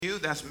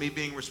That's me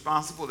being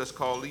responsible. That's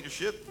called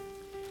leadership.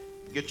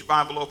 Get your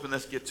Bible open.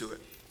 Let's get to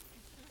it.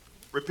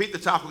 Repeat the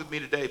topic with me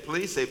today,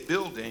 please. Say,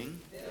 building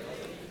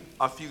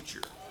a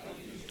future.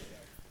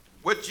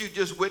 What you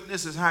just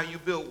witnessed is how you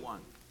build one.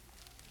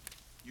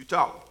 You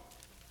talk.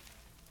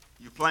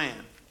 You plan.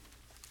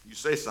 You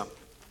say something.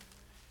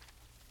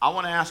 I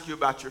want to ask you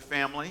about your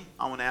family.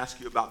 I want to ask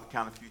you about the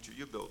kind of future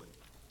you're building.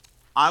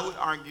 I would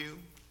argue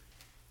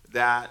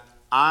that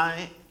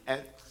I,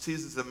 at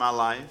seasons of my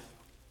life,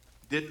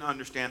 didn't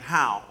understand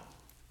how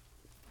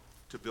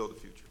to build a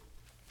future.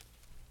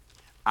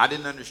 I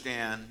didn't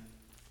understand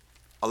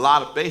a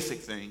lot of basic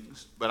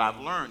things, but I've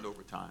learned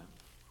over time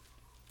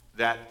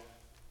that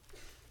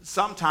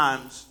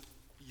sometimes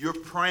you're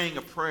praying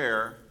a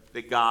prayer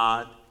that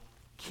God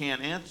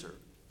can't answer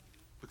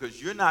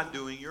because you're not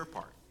doing your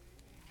part.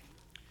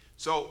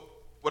 So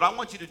what I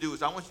want you to do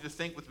is I want you to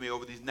think with me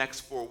over these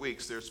next 5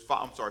 weeks. There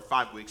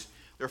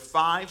are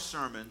 5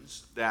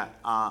 sermons that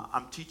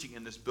I'm teaching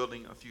in this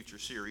Building a Future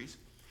series.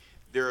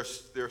 There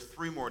are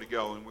 3 more to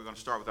go, and we're going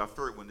to start with our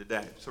third one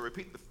today. So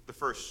repeat the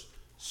first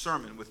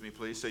sermon with me,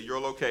 please. Say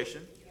your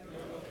location.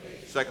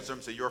 Second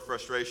sermon, say your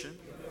frustration.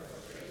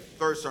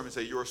 Third sermon,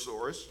 say your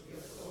source.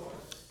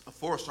 The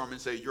fourth sermon,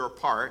 say your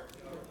part.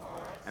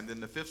 And then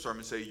the fifth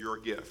sermon, say your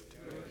gift.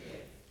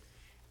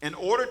 In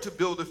order to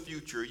build a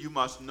future, you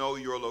must know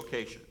your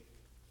location.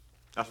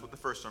 That's what the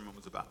first sermon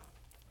was about.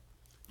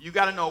 You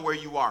got to know where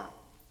you are.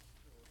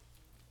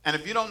 And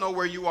if you don't know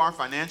where you are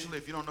financially,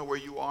 if you don't know where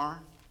you are,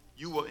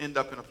 you will end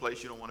up in a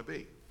place you don't want to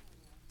be.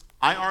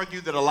 I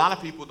argue that a lot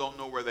of people don't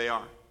know where they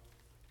are.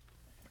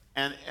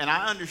 And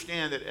I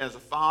understand that as a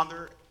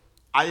father,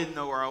 I didn't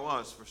know where I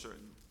was for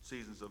certain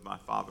seasons of my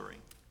fathering.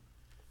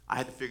 I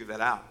had to figure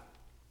that out.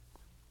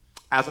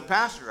 As a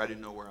pastor, I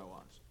didn't know where I was.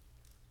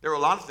 There are a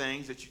lot of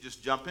things that you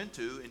just jump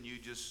into and you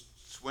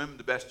just swim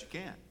the best you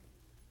can.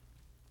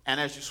 And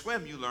as you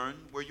swim, you learn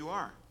where you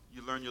are.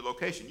 You learn your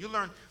location. You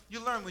learn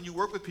when you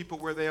work with people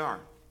where they are.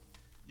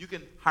 You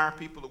can hire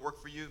people to work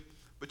for you,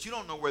 but you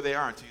don't know where they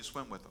are until you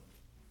swim with them.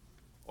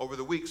 Over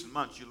the weeks and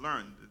months, you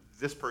learn that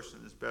this person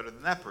is better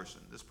than that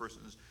person. This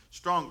person is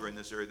stronger in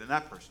this area than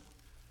that person.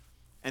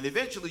 And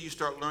eventually, you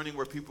start learning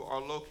where people are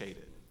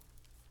located.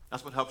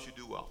 That's what helps you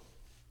do well.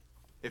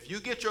 If you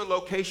get your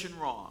location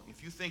wrong,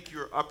 if you think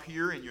you're up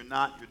here and you're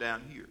not, you're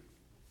down here.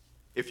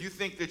 If you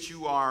think that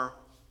you are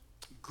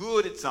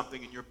good at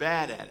something and you're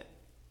bad at it,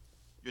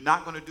 you're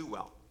not going to do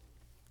well.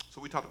 So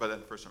we talked about that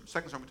in the first sermon.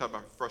 Second sermon, we talked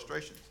about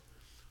frustrations.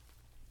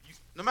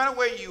 No matter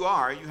where you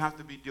are, you have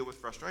to deal with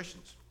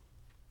frustrations.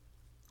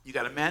 You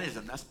got to manage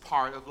them. That's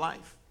part of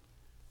life.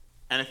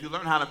 And if you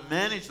learn how to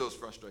manage those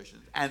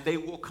frustrations, and they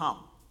will come.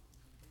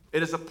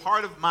 It is a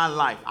part of my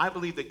life. I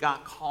believe that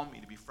God called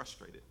me to be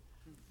frustrated.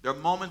 There are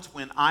moments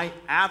when I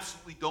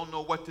absolutely don't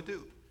know what to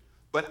do.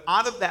 But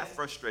out of that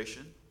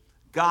frustration,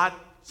 God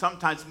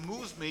sometimes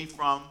moves me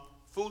from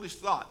foolish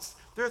thoughts.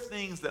 There are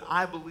things that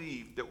I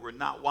believe that were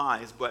not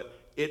wise, but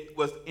it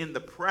was in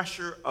the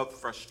pressure of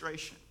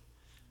frustration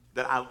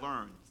that I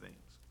learned things.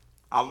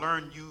 I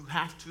learned you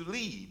have to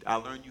lead. I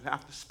learned you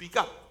have to speak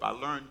up. I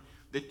learned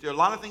that there are a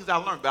lot of things I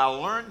learned, but I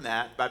learned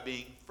that by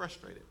being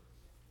frustrated.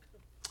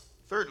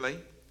 Thirdly,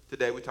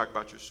 today we talk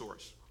about your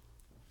source.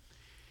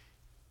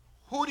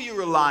 Who do you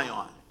rely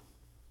on?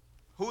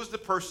 Who is the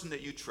person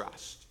that you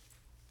trust?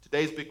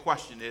 Today's big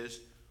question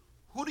is,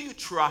 who do you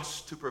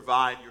trust to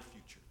provide your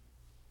future?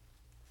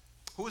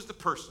 Who is the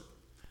person?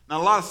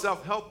 Now, a lot of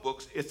self-help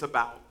books, it's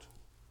about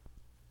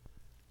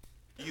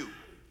you.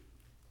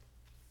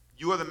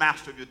 You are the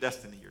master of your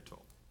destiny, you're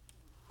told.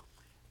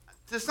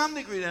 To some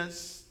degree,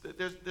 there's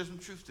some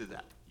truth to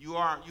that. You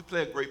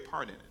play a great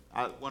part in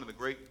it. One of the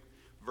great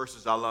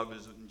verses I love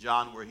is in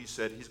John where he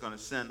said he's going to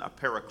send a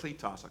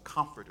parakletos, a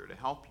comforter, to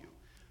help you.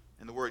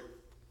 And the word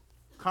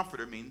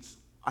comforter means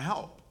a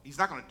help. He's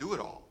not going to do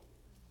it all.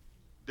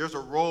 There's a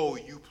role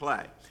you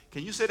play.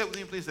 Can you say that with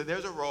me, please? Say,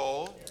 there's a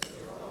role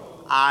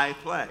I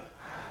play.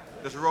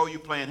 There's a role you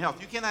play in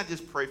health. You cannot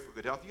just pray for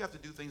good health. You have to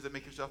do things that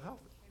make yourself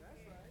healthy.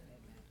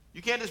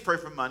 You can't just pray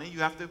for money. You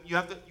have to,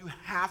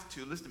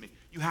 listen to me,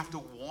 you have to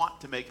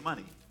want to make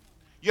money.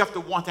 You have to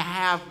want to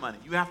have money.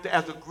 You have to,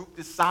 as a group,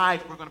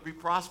 decide we're going to be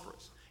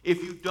prosperous.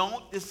 If you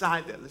don't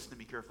decide that, listen to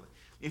me carefully.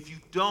 If you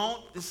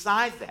don't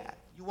decide that,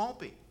 you won't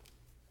be.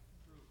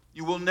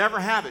 You will never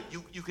have it.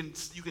 You can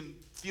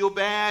feel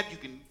bad. You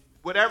can,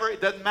 whatever,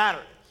 it doesn't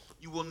matter.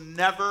 You will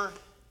never,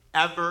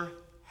 ever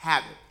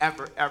have it.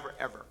 Ever, ever,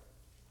 ever.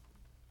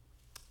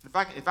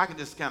 If I can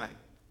just kind of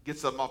get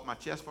something off my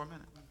chest for a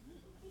minute.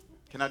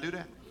 Can I do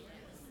that?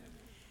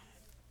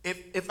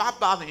 If I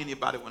bother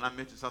anybody when I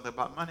mention something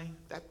about money,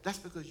 that's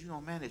because you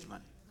don't manage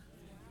money.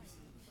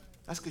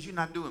 That's because you're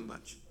not doing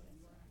much.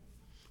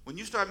 When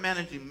you start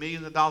managing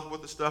millions of dollars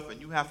worth of stuff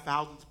and you have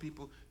thousands of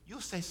people,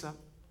 you'll say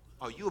something,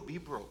 or you'll be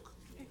broke.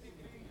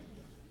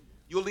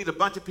 You'll lead a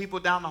bunch of people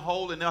down the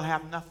hole and they'll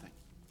have nothing.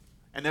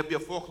 And there'll be a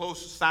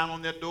foreclosure sign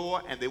on their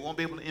door and they won't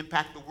be able to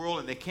impact the world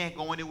and they can't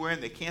go anywhere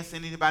and they can't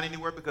send anybody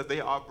anywhere because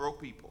they are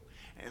broke people.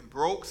 And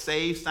broke,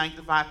 saved,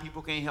 sanctified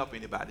people can't help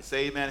anybody.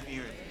 Say amen if you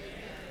hear me.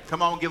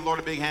 Come on, give the Lord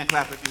a big hand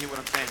clap if you hear what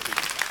I'm saying to you.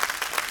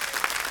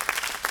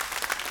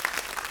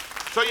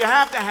 So you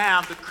have to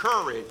have the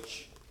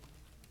courage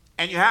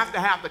and you have to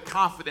have the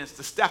confidence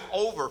to step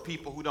over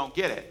people who don't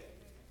get it.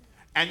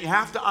 And you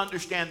have to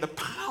understand the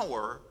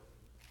power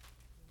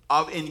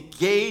of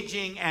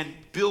engaging and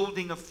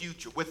building a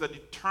future with a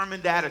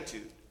determined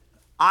attitude.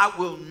 I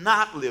will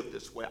not live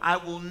this way. I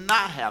will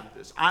not have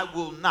this. I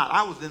will not.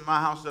 I was in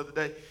my house the other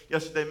day.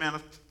 Yesterday, man, I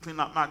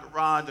cleaned up my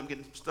garage. I'm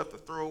getting stuff to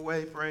throw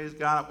away. Praise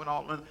God.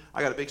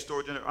 I got a big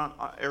storage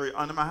area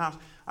under my house.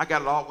 I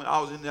got it all. When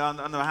I was in there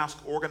under the house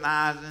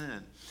organizing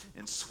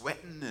and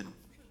sweating.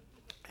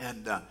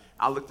 And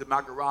I looked at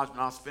my garage when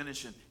I was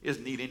finishing. It's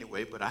neat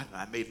anyway, but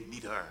I made it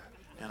neater.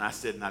 And I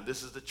said, now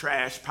this is the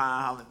trash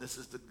pile, and this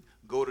is the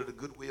go to the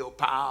Goodwill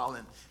pile.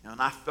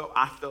 And I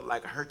felt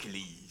like a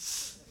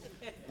Hercules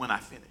when I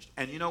finished.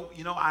 And you know,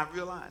 I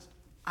realized,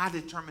 I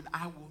determined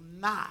I will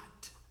not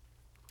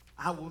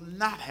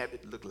have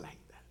it look like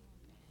that.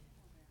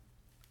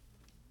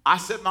 I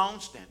set my own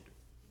standard.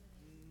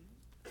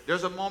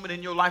 There's a moment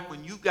in your life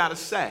when you've got to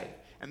say,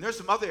 and there's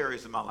some other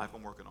areas in my life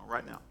I'm working on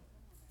right now,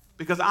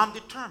 because I'm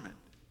determined,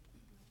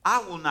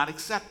 I will not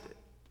accept it.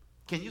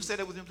 Can you say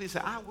that with me, please?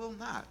 Say, I will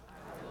not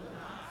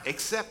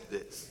accept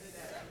this.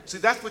 See,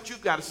 that's what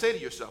you've got to say to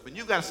yourself. And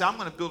you've got to say, I'm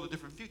going to build a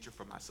different future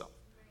for myself.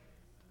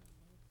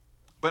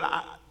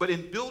 But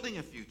in building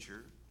a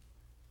future,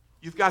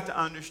 you've got to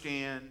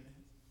understand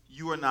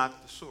you are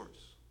not the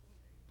source.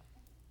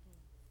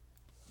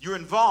 You're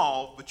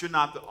involved, but you're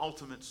not the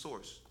ultimate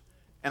source.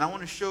 And I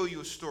want to show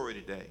you a story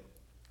today.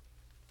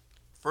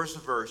 First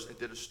verse, I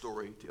did a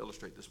story to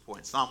illustrate this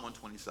point. Psalm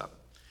 127.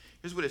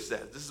 Here's what it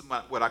says. This is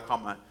what I call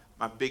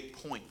my big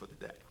point for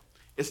today.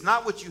 It's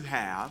not what you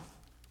have,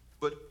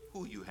 but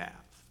who you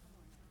have.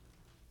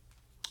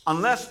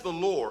 Unless the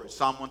Lord,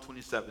 Psalm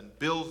 127,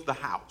 builds the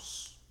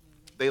house,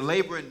 they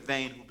labor in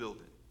vain who build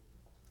it.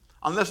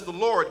 Unless the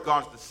Lord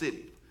guards the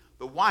city,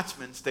 the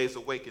watchman stays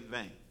awake in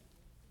vain.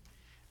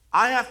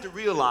 I have to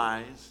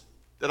realize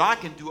that I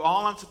can do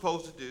all I'm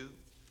supposed to do,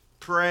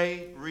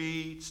 pray,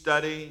 read,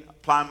 study,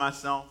 apply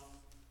myself,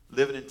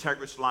 live an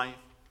integrous life,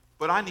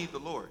 but I need the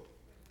Lord.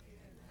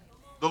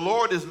 The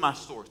Lord is my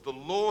source. The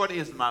Lord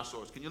is my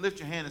source. Can you lift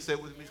your hand and say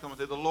it with me? Come on,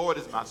 say, the Lord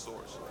is my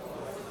source.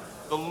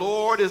 The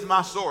Lord is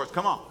my source.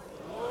 Come on.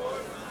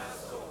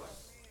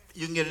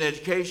 You can get an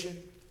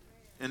education,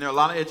 and there are a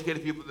lot of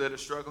educated people that are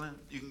struggling.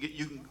 You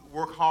can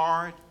work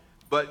hard,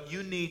 but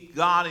you need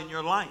God in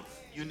your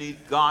life. You need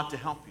God to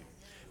help you.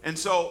 And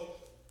so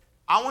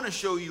I want to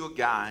show you a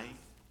guy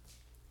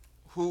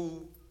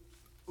who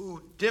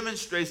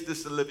demonstrates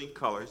this in living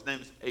color. His name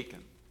is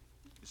Achan.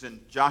 It's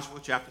in Joshua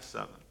chapter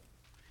 7.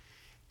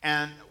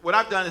 And what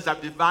I've done is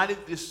I've divided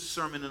this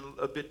sermon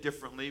a bit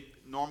differently.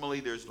 Normally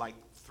there's like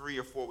 3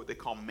 or 4 what they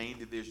call main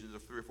divisions, or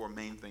 3 or 4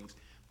 main things.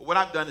 But what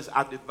I've done is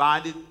I've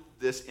divided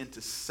this into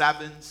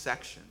 7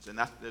 sections, and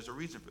there's a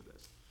reason for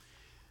this.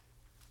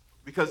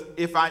 Because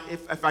if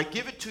I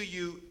give it to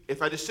you,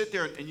 if I just sit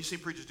there and you see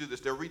preachers do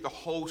this, they'll read the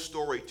whole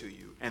story to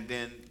you, and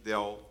then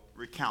they'll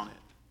recount it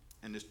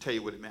and just tell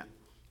you what it meant.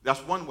 That's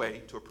one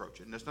way to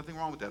approach it, and there's nothing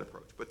wrong with that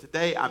approach. But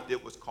today I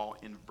did what's called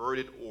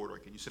inverted order.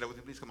 Can you say that with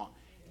me, please? Come on.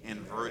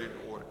 Inverted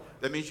order.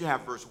 That means you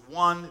have verse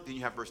 1, then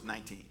you have verse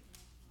 19.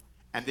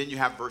 And then you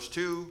have verse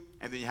 2,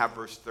 and then you have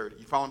verse 30.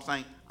 You follow what I'm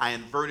saying? I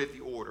inverted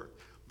the order.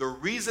 The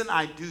reason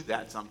I do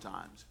that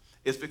sometimes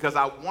is because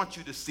I want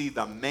you to see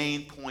the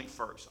main point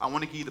first. I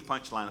want to give you the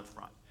punchline up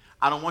front.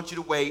 I don't want you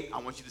to wait.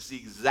 I want you to see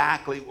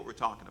exactly what we're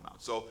talking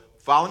about. So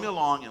follow me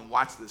along and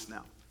watch this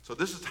now. So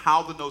this is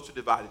how the notes are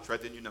divided. It's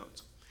right in your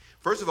notes.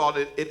 First of all,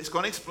 it's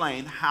going to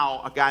explain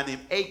how a guy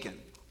named Achan,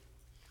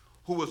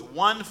 who was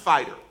one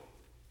fighter.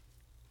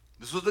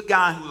 This was the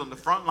guy who was on the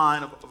front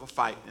line of a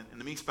fight. And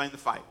let me explain the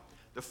fight.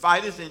 The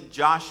fight is in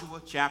Joshua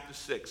chapter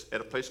 6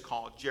 at a place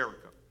called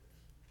Jericho.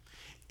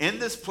 In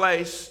this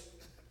place,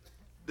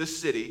 this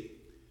city,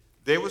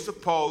 they were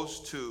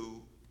supposed to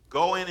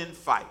go in and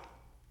fight.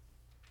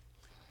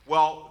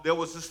 Well, there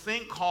was this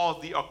thing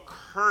called the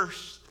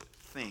accursed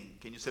thing.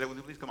 Can you say that with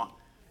me, please? Come on.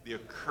 The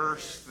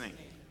accursed thing.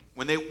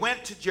 When they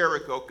went to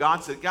Jericho,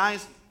 God said,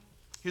 guys,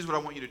 here's what I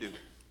want you to do.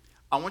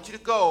 I want you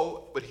to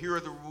go, but here are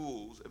the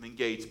rules of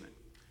engagement.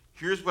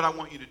 Here's what I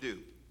want you to do.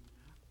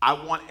 I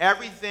want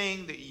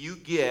everything that you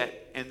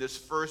get in this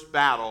first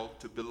battle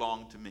to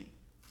belong to me.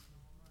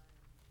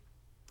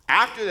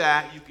 After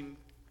that,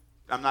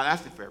 I'm not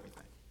asking for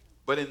everything,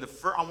 but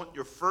I want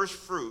your first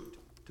fruit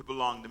to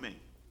belong to me.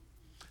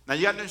 Now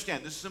you got to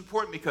understand, this is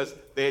important because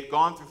they had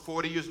gone through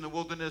 40 years in the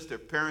wilderness. Their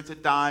parents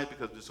had died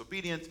because of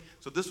disobedience.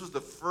 So this was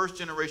the first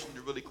generation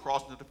to really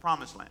cross into the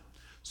promised land.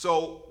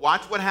 So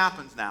watch what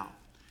happens now.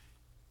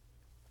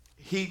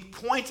 He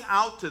points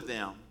out to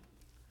them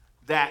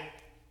that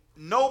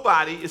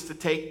nobody is to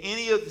take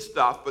any of the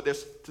stuff, but they're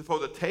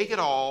supposed to take it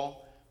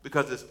all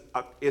because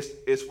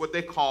it's what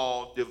they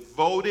call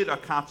devoted or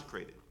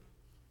consecrated.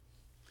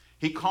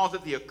 He calls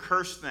it the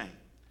accursed thing.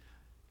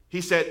 He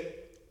said,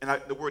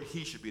 and the word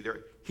he should be there,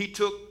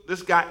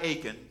 this guy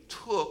Achan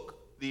took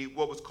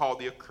what was called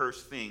the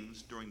accursed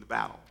things during the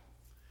battle.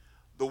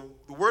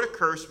 The word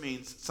accursed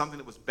means something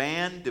that was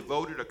banned,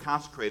 devoted, or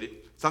consecrated,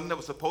 something that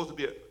was supposed to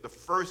be the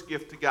first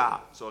gift to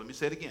God. So let me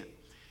say it again.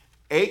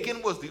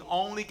 Achan was the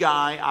only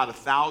guy out of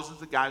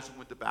thousands of guys who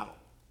went to battle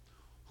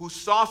who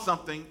saw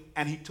something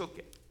and he took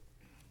it.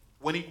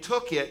 When he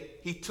took it,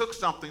 he took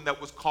something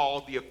that was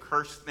called the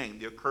accursed thing.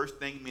 The accursed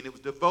thing meaning it was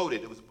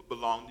devoted. It was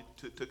belonged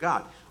to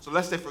God. So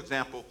let's say, for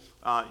example,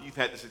 you've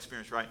had this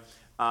experience, right?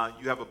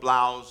 You have a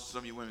blouse. Some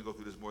of you women go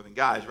through this more than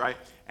guys, right?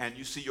 And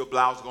you see your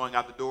blouse going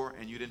out the door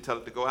and you didn't tell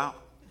it to go out.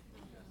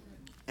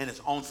 And it's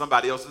on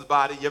somebody else's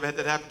body. You ever had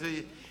that happen to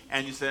you?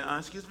 And you say,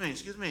 excuse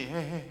me.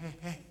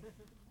 Hey.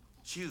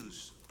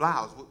 Shoes,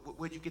 blouse.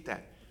 Where'd you get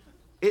that?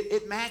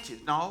 It matches.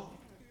 No,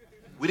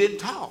 we didn't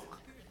talk.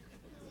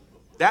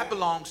 That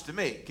belongs to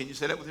me. Can you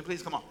say that with me,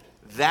 please? Come on.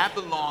 That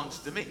belongs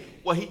to me.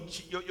 Well,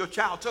 your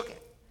child took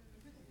it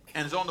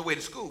and is on the way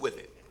to school with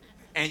it.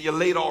 And you're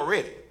late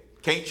already.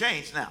 Can't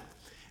change now.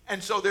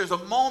 And so there's a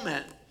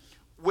moment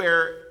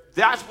where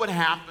that's what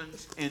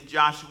happens in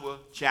Joshua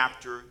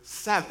chapter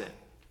 7.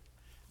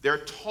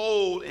 They're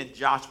told in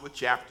Joshua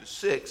chapter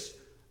 6,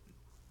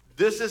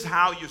 this is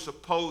how you're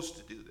supposed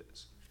to do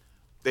this.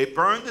 They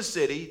burned the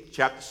city,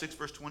 chapter 6,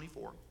 verse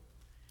 24.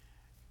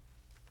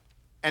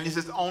 And he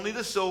says, only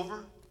the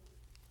silver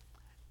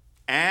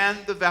and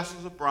the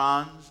vessels of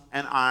bronze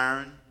and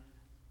iron,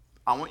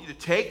 I want you to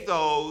take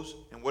those,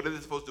 and what are they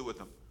supposed to do with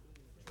them?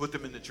 Put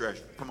them in the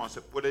treasury. Come on,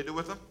 so what do they do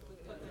with them?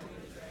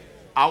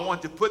 I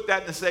want to put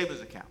that in the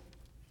savings account.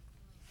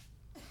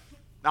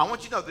 Now, I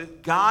want you to know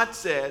that God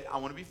said, I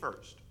want to be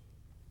first.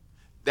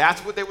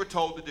 That's what they were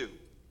told to do.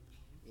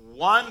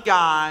 One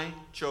guy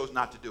chose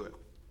not to do it.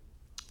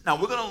 Now,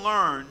 we're going to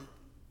learn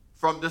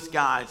from this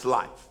guy's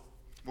life.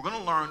 We're going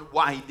to learn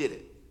why he did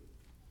it.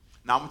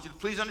 Now, I want you to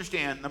please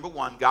understand, number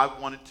one,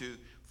 God wanted to,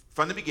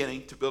 from the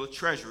beginning, to build a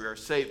treasury or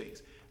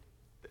savings.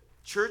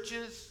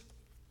 Churches,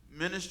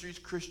 ministries,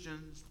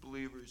 Christians,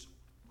 believers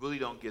really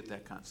don't get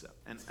that concept.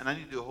 And I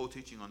need to do a whole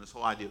teaching on this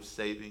whole idea of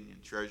saving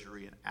and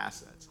treasury and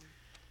assets.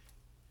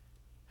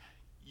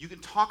 You can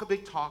talk a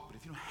big talk, but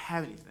if you don't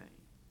have anything,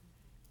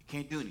 you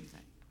can't do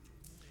anything.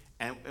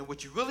 And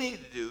what you really need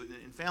to do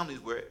in families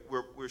where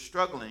we're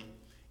struggling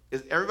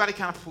is everybody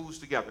kind of pulls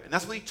together. And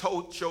that's what he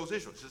shows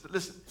Israel. He says,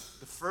 listen,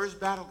 the first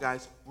battle,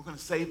 guys, we're going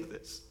to save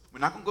this. We're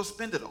not going to go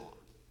spend it all.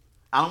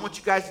 I don't want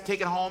you guys to take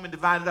it home and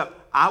divide it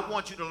up. I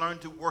want you to learn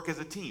to work as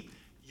a team.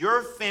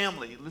 Your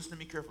family, listen to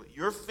me carefully,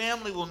 your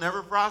family will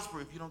never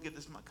prosper if you don't get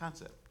this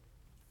concept.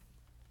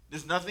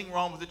 There's nothing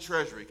wrong with the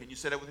treasury. Can you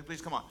say that with me,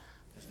 please? Come on.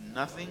 There's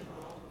nothing.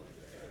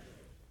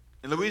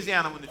 In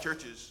Louisiana, when the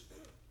churches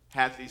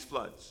had these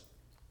floods,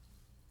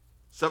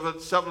 several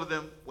of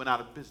them went out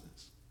of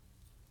business.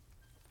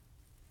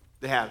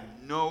 They have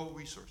no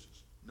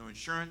resources, no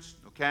insurance,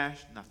 no cash,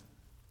 nothing.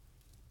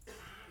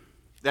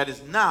 That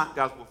is not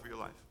God's will for your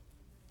life.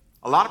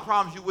 A lot of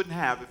problems you wouldn't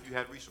have if you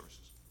had resources.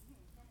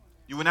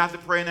 You wouldn't have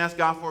to pray and ask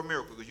God for a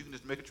miracle because you can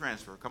just make a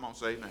transfer. Come on,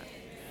 say amen.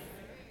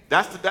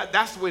 That's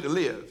the way to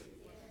live.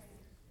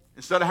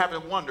 Instead of having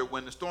to wonder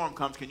when the storm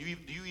comes, do you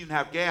even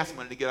have gas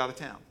money to get out of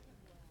town?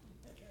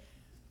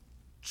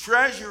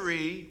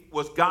 Treasury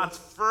was God's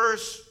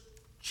first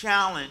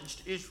challenge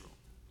to Israel.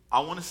 I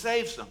want to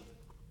save something.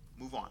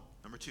 Move on.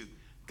 Number 2,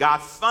 God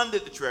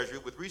funded the treasury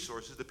with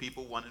resources the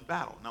people won in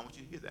battle. Now I want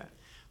you to hear that.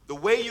 The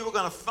way you were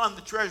going to fund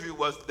the treasury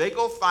was they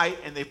go fight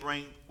and they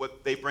bring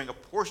a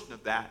portion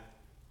of that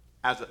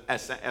as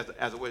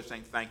a way of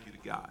saying thank you to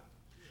God.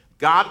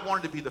 God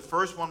wanted to be the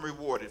first one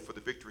rewarded for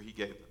the victory he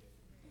gave them.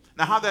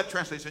 Now how that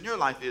translates in your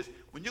life is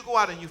when you go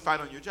out and you fight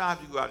on your job,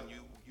 you go out and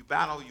you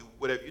battle,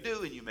 whatever you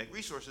do, and you make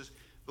resources,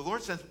 the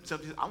Lord says,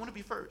 I want to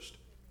be first.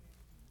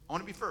 I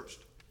want to be first.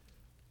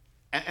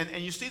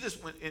 And you see this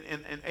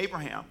in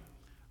Abraham.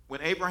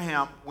 When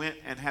Abraham went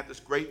and had this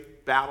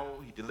great battle,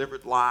 he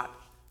delivered Lot.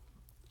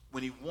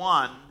 When he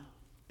won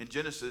in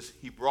Genesis,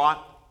 he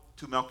brought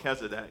to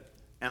Melchizedek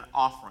an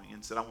offering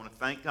and said, I want to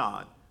thank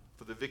God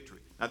for the victory.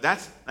 Now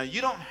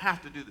you don't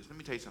have to do this. Let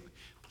me tell you something.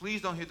 Please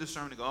don't hear this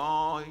sermon and go,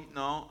 oh,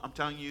 no, I'm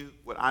telling you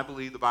what I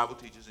believe the Bible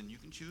teaches, and you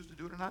can choose to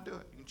do it or not do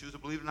it. You can choose to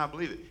believe it or not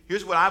believe it.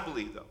 Here's what I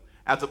believe, though.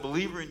 As a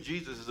believer in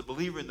Jesus, as a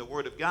believer in the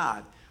Word of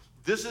God,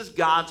 this is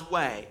God's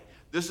way.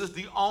 This is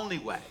the only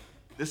way.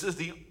 This is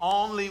the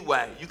only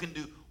way you can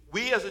do.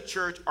 We as a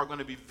church are going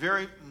to be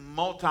very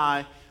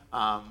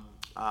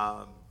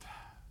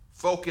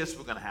focused.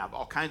 We're going to have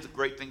all kinds of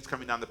great things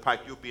coming down the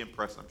pike. You'll be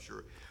impressed, I'm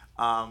sure.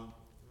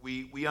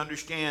 We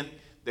understand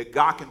that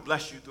God can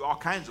bless you through all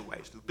kinds of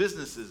ways, through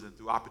businesses and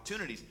through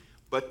opportunities.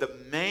 But the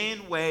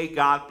main way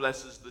God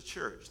blesses the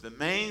church, the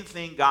main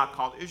thing God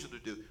called Israel to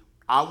do,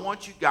 I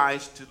want you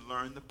guys to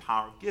learn the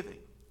power of giving.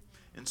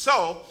 And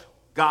so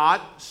God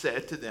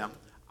said to them,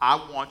 I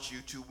want you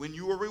to, when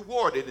you are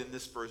rewarded in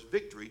this first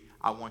victory,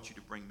 I want you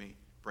to bring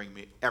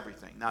me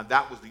everything. Now,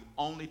 that was the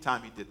only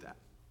time he did that.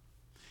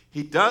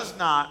 He does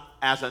not,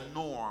 as a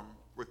norm,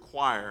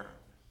 require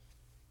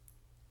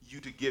you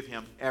to give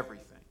him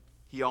everything.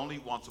 He only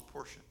wants a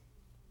portion.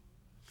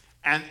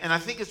 And I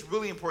think it's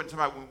really important.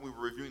 Somebody, when we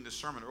were reviewing this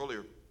sermon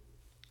earlier,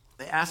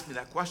 they asked me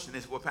that question. They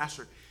said, well,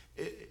 Pastor,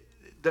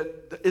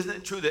 isn't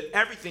it true that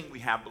everything we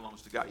have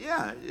belongs to God?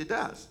 Yeah, it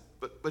does.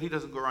 But he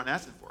doesn't go around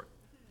asking for it.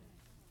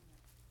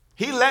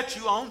 He lets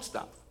you own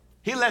stuff.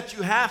 He lets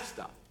you have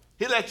stuff.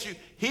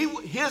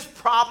 His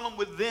problem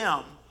with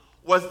them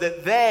was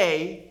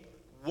that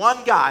one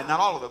guy, not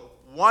all of them,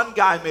 one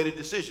guy made a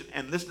decision.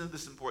 And listen to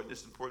this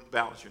important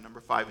balance here.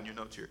 Number 5 in your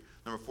notes here.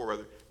 Number 4,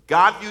 rather.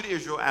 God viewed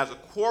Israel as a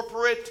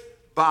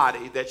corporate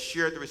body that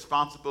shared the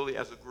responsibility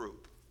as a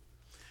group.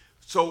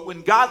 So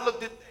when God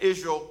looked at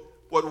Israel,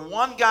 what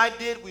one guy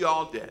did, we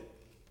all did.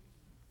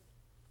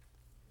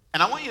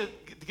 And I want you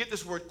to get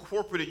this word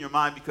corporate in your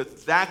mind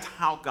because that's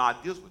how God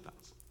deals with us.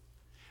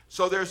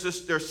 So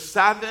there's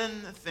 7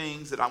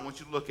 things that I want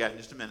you to look at in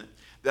just a minute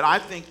that I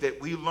think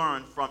that we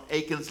learn from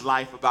Achan's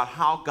life about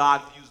how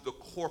God views the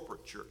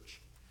corporate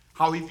church,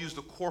 how he views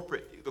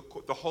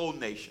the whole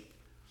nation.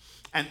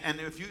 And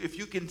if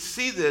you can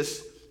see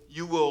this,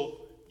 you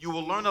will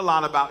learn a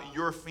lot about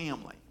your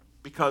family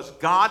because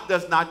God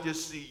does not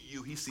just see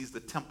you, he sees the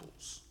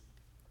temples,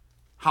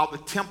 how the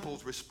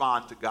temples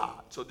respond to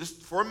God. So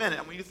just for a minute,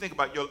 I want you to think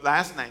about your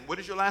last name. What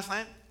is your last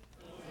name?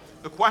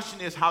 The question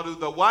is, how do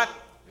the what?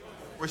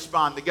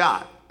 Respond to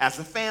God as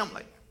a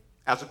family,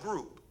 as a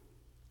group.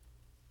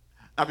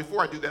 Now,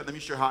 before I do that, let me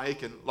share how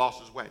Achan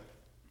lost his way.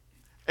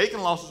 Achan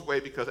lost his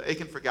way because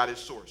Achan forgot his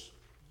source.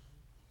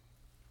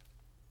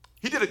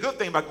 He did a good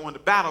thing by going to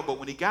battle, but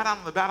when he got out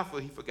on the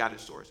battlefield, he forgot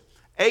his source.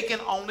 Achan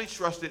only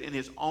trusted in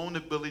his own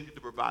ability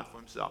to provide for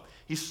himself.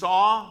 He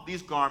saw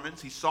these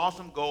garments, he saw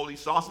some gold, he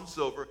saw some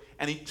silver,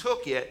 and he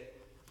took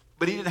it,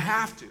 but he didn't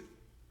have to.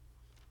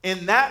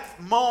 In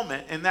that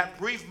moment, in that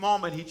brief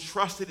moment, he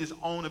trusted his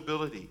own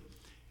ability.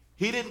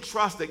 He didn't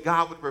trust that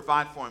God would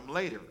provide for him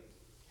later.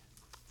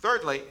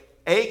 Thirdly,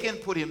 Achan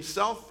put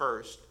himself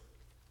first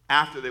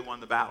after they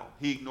won the battle.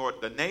 He ignored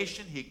the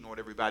nation. He ignored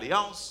everybody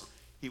else.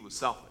 He was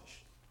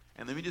selfish.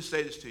 And let me just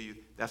say this to you.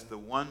 That's the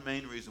one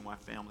main reason why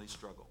families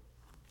struggle.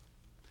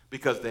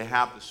 Because they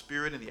have the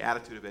spirit and the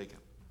attitude of Achan.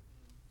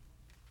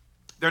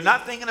 They're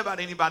not thinking about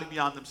anybody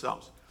beyond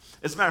themselves.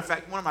 As a matter of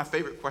fact, one of my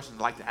favorite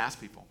questions I like to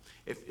ask people,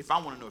 if I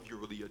want to know if you're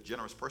really a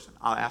generous person,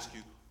 I'll ask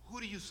you,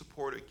 who do you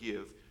support or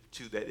give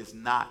to that is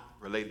not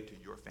related to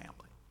your family?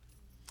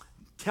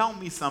 Tell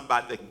me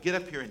somebody that can get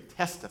up here and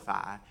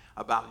testify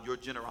about your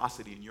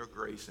generosity and your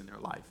grace in their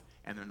life,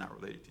 and they're not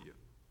related to you.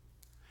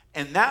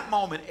 In that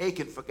moment,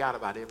 Achan forgot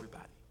about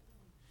everybody.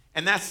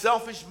 In that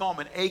selfish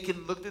moment,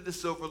 Achan looked at the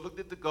silver, looked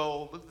at the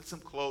gold, looked at some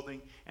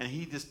clothing, and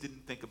he just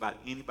didn't think about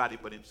anybody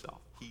but himself.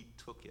 He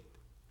took it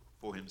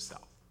for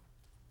himself,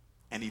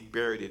 and he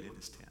buried it in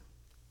his tent.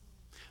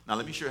 Now,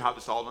 let me show you how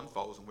this all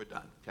unfolds, and we're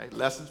done. Okay?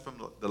 Lessons from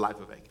the life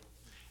of Achan.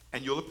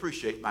 And you'll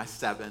appreciate my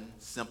 7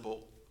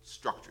 simple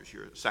structures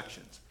here,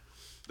 sections.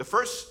 The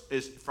first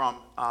is from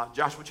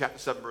Joshua chapter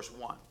 7, verse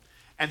 1.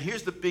 And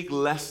here's the big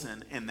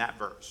lesson in that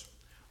verse.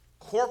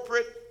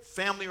 Corporate,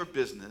 family, or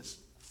business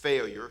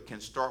failure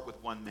can start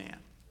with one man.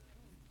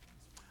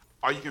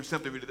 Or you can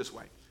simply read it this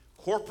way.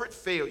 Corporate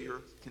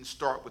failure can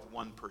start with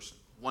one person,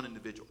 one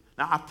individual.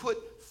 Now, I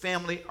put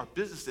family or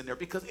business in there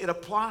because it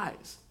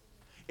applies.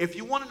 If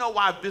you want to know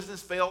why a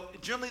business failed,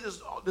 generally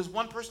there's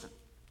one person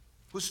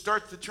who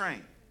starts the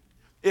train.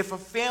 If a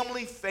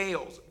family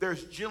fails,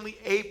 there's generally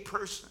a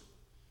person,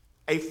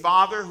 a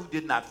father who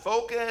did not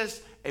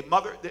focus, a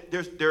mother.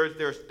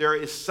 There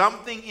is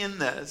something in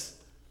this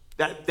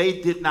that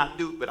they did not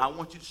do, but I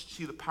want you to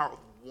see the power of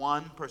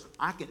one person.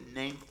 I can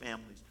name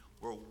families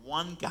where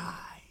one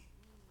guy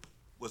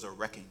was a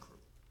wrecking crew.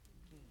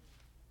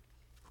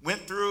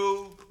 Went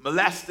through,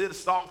 molested,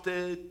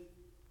 assaulted,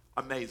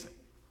 amazing.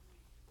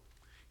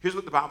 Here's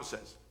what the Bible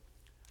says.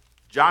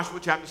 Joshua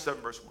chapter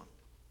 7, verse 1.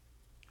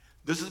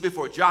 This is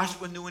before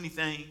Joshua knew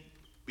anything,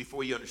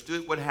 before he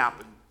understood what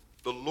happened.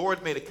 The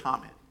Lord made a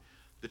comment.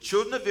 The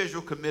children of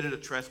Israel committed a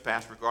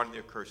trespass regarding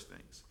their cursed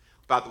things.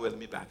 By the way, let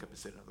me back up and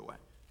say it another way.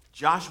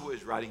 Joshua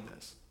is writing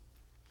this.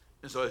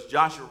 And so as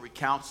Joshua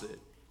recounts it,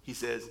 he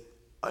says,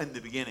 in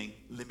the beginning,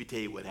 let me tell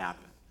you what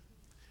happened.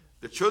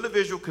 The children of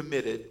Israel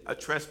committed a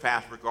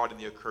trespass regarding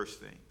their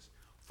cursed things.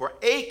 For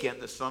Achan,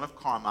 the son of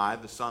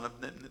Carmi, the son of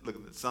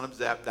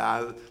Zabdi,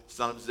 the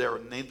son of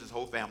Zerah, names his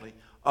whole family,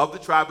 of the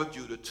tribe of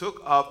Judah,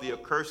 took of the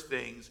accursed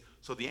things,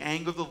 so the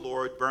anger of the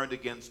Lord burned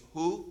against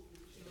who?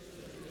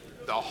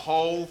 The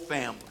whole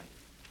family.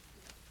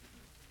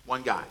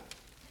 One guy.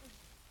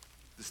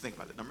 Just think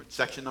about it.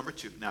 Section number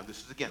 2. Now,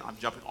 this is, again, I'm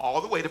jumping all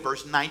the way to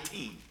verse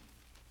 19.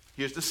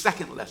 Here's the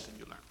second lesson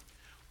you learn.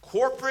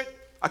 Corporate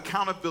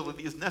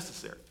accountability is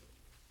necessary.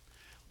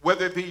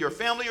 Whether it be your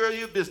family or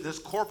your business,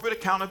 corporate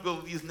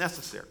accountability is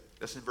necessary.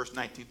 That's in verse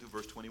 19 through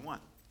verse 21.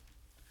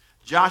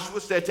 Joshua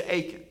said to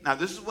Achan. Now,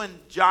 this is when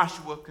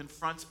Joshua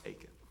confronts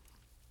Achan.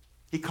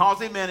 He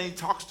calls a man and he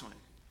talks to him.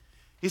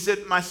 He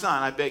said, my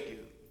son, I beg you,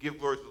 give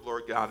glory to the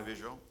Lord God of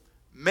Israel.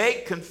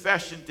 Make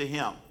confession to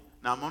him.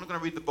 Now, I'm only going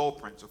to read the bold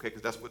prints, okay,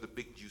 because that's where the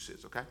big juice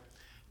is, okay?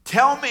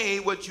 Tell me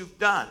what you've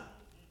done.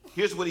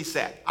 Here's what he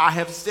said. I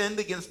have sinned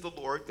against the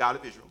Lord God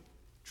of Israel.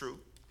 True,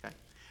 okay?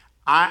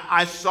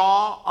 I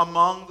saw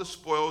among the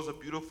spoils a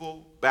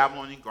beautiful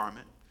Babylonian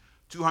garment,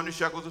 200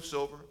 shekels of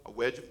silver, a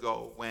wedge of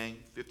gold weighing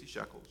 50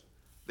 shekels.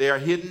 They are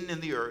hidden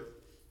in the earth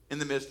in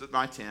the midst of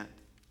my tent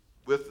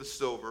with the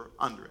silver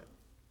under it.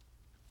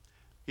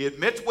 He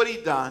admits what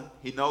he's done.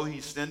 He knows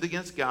he's sinned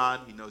against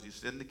God. He knows he's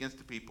sinned against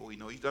the people. He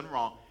knows he's done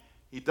wrong.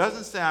 He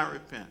doesn't say, I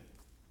repent.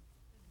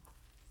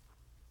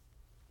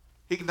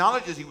 He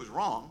acknowledges he was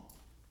wrong.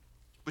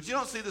 But you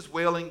don't see this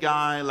wailing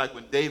guy like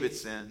when David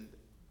sinned,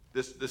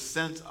 this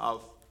sense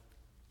of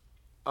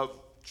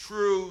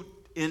true,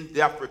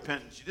 in-depth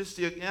repentance. You just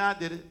see, yeah, I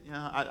did it. Yeah,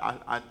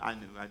 I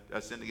knew. I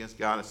sinned against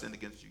God. I sinned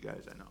against you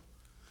guys. I know.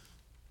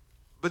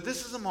 But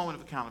this is a moment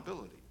of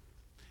accountability.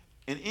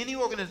 In any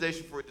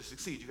organization, for it to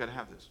succeed, you've got to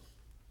have this.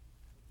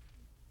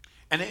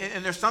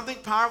 And there's something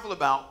powerful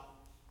about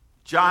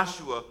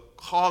Joshua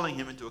calling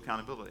him into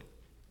accountability.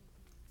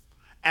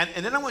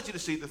 And then I want you to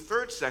see the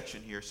third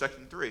section here,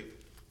 section 3.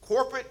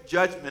 Corporate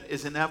judgment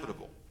is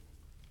inevitable.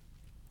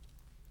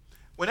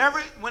 Whenever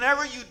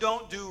you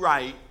don't do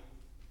right,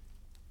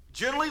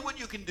 generally what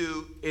you can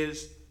do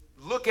is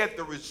look at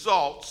the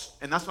results,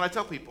 and that's what I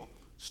tell people.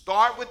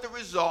 Start with the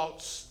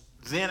results,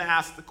 then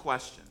ask the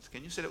questions.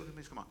 Can you say that with me,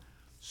 please? Come on.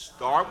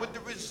 Start with the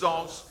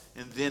results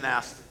and then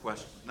ask the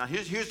questions. Now,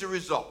 here's the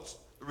results.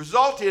 The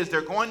result is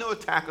they're going to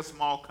attack a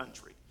small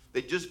country.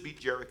 They just beat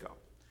Jericho.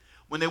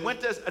 When they went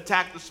to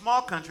attack the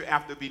small country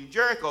after beating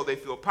Jericho, they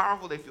feel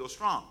powerful, they feel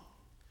strong.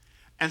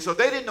 And so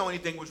they didn't know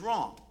anything was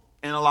wrong.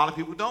 And a lot of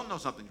people don't know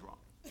something's wrong.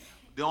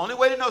 The only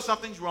way to know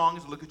something's wrong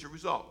is to look at your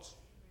results.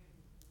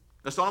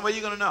 That's the only way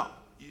you're going to know.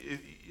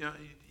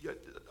 You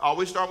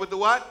always start with the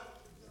what?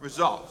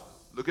 Results.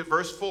 Look at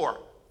verse 4.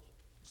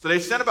 So they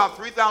sent about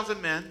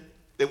 3,000 men.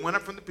 They went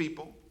up from the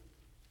people.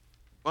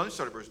 Well, let's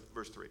start at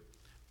verse 3.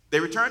 They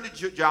returned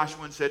to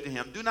Joshua and said to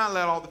him, do not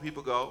let all the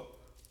people go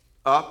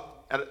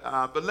up,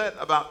 but let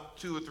about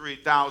 2,000 or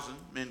 3,000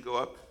 men go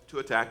up to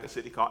attack a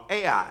city called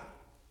Ai.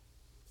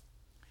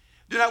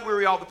 Do not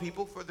weary all the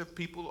people, for the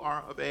people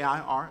of Ai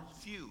are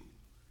few.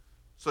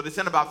 So they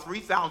sent about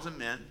 3,000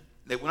 men.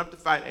 They went up to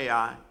fight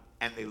Ai,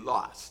 and they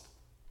lost.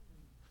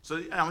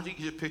 So I want you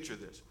to get a picture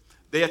of this.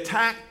 They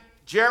attack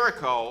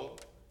Jericho,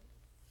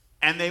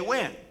 and they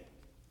win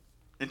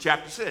in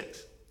chapter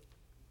 6.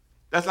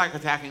 That's like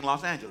attacking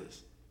Los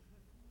Angeles.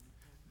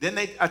 Then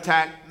they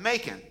attack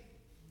Macon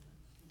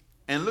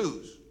and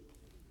lose.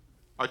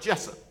 Or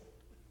Jessup.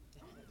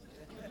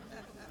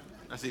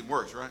 That's even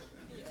worse, right?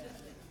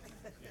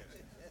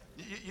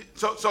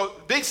 So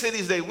big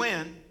cities they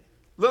win,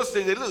 little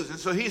cities they lose. And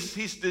so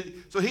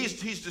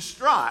he's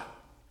distraught.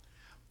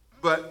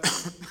 But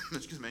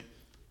excuse me.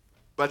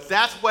 But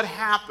that's what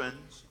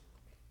happens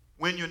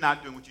when you're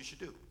not doing what you should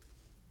do.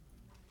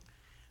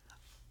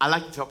 I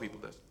like to tell people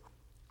this.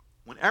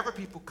 Whenever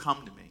people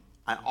come to me,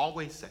 I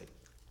always say,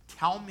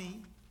 tell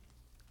me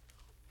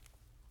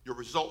your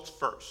results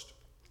first.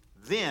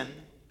 Then,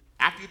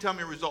 after you tell me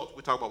your results,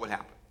 we'll talk about what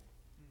happened.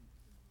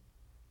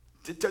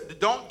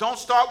 Don't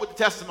start with the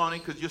testimony,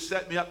 because you'll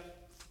set me up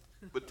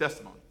with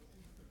testimony.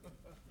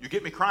 You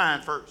get me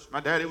crying first. My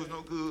daddy was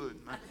no good.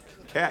 My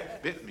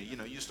cat bit me.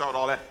 You start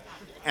all that.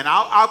 And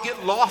I'll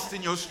get lost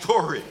in your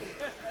story.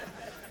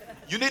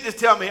 You need to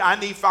tell me, I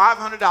need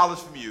 $500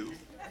 from you.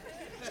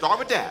 Start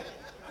with that.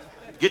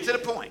 Get to the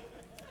point.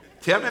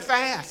 Tell me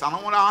fast. I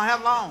don't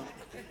have long.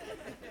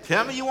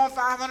 Tell me you want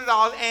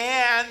 $500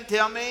 and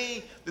tell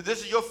me that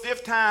this is your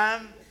 5th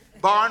time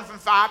borrowing from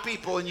 5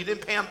 people and you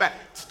didn't pay them back.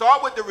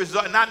 Start with the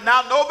result. Now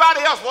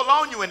nobody else will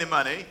loan you any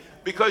money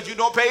because you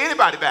don't pay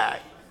anybody back.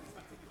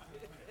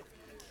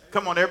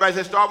 Come on, everybody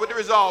say start with the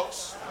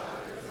results.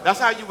 That's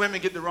how you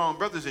women get the wrong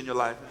brothers in your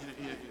life.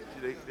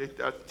 They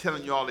are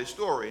telling you all their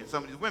story, and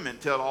some of these women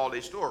tell all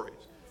their stories.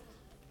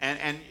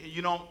 And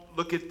you don't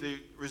look at the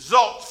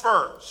results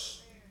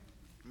first.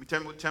 Tell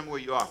me where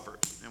you are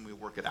first, and we'll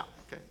work it out.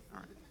 Okay? All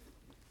right.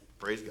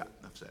 Praise God.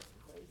 Enough said.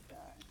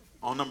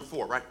 On number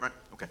 4, right?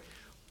 Okay.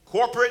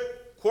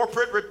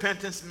 Corporate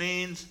repentance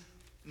means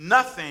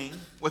nothing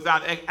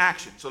without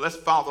action. So let's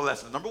follow the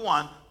lessons. Number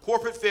 1,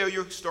 corporate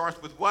failure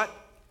starts with what?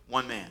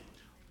 One man.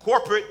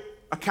 Corporate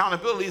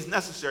accountability is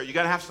necessary. You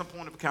got to have some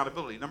point of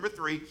accountability. Number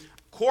 3,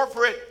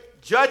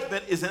 corporate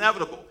judgment is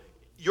inevitable.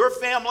 Your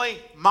family,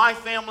 my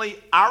family,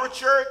 our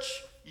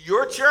church,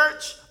 your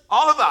church,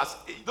 all of us.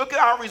 Look at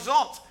our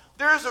results.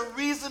 There's a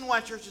reason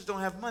why churches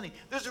don't have money.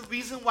 There's a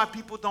reason why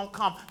people don't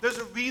come. There's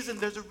a reason.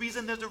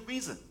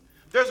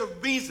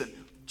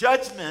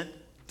 Judgment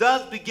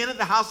does begin in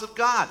the house of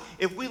God.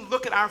 If we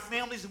look at our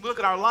families and we look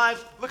at our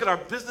lives, look at our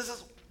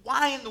businesses,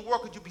 why in the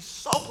world could you be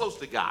so close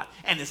to God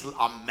and it's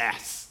a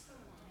mess?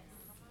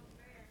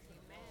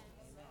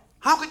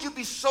 How could you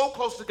be so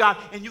close to God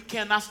and you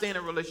cannot stay in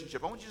a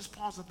relationship? I want you to just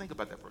pause and think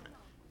about that for a minute.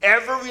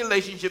 Every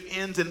relationship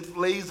ends in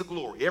blaze of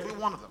glory. Every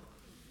one of them.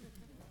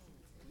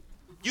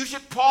 You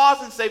should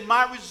pause and say,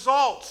 my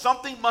results,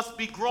 something must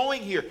be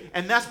growing here.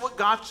 And that's what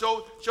God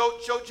showed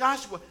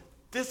Joshua.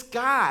 This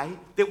guy,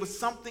 there was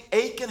something,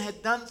 Achan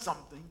had done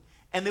something,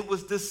 and it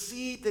was the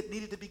seed that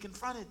needed to be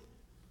confronted.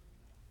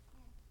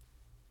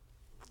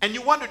 And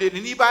you wonder, did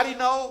anybody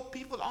know?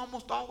 People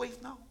almost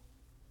always know.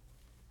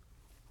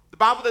 The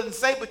Bible doesn't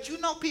say, but you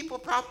know people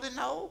probably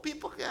know.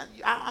 People can.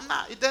 I'm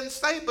not. It doesn't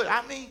say, but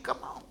I mean, come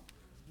on.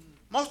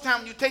 Most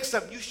times you take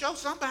something, you show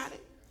somebody.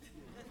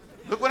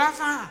 Look what I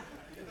found.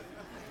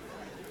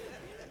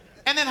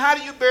 And then how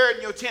do you bury it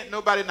in your tent?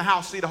 Nobody in the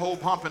house see the whole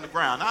hump in the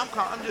ground.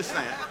 I'm just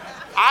saying.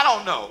 I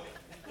don't know.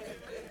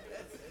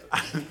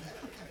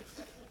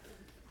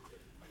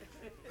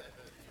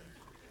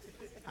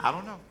 I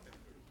don't know.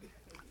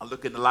 I'll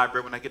look in the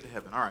library when I get to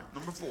heaven. All right,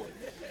 number 4.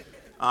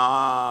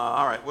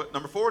 All right, what,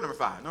 number 4 or number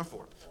 5? Number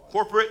 4.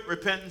 Corporate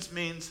repentance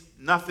means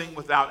nothing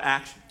without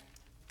action.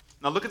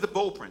 Now look at the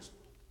bold principle.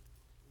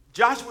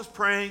 Joshua's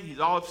praying. He's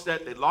all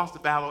upset. They lost the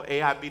battle.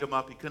 Ai beat him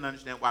up. He couldn't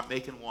understand why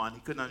Macon won. He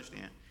couldn't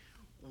understand.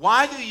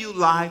 Why do you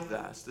lie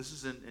thus? This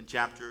is in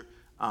chapter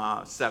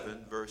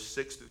 7, verse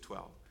 6 through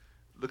 12.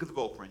 Look at the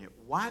bold print here.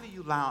 Why do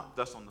you lie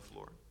thus on the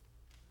floor?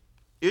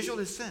 Israel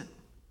has sinned.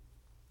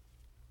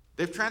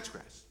 They've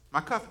transgressed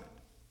my covenant.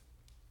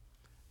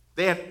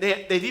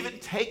 They've even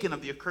taken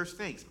of the accursed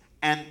things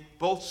and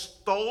both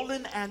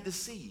stolen and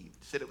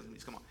deceived. Say that with me.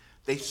 Come on.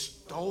 They've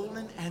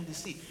stolen and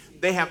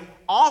deceived. They have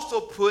also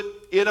put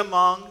it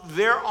among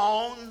their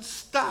own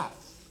stuff.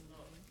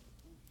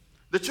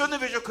 The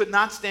children of Israel could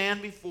not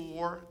stand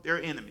before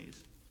their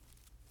enemies,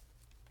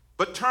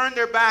 but turned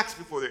their backs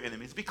before their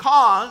enemies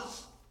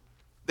because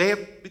they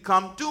have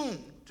become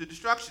doomed to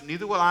destruction.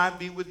 Neither will I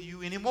be with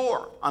you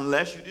anymore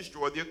unless you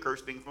destroy the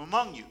accursed thing from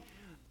among you.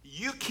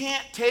 You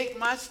can't take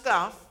my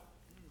stuff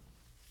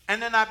and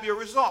there not be a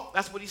result.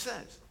 That's what he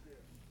says.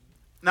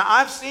 Now,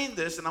 I've seen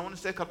this, and I want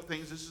to say a couple of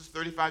things. This is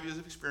 35 years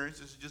of experience.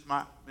 This is just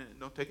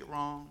don't take it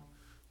wrong.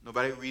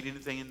 Nobody read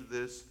anything into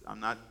this. I'm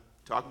not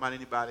talking about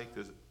anybody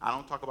because I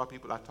don't talk about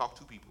people. I talk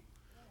to people.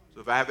 So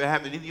if I ever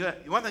have any,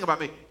 one thing about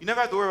me, you never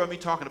have to worry about me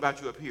talking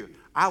about you up here.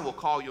 I will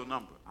call your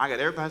number. I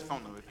got everybody's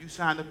phone number. If you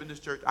signed up in this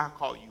church, I'll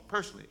call you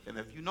personally. And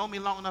if you know me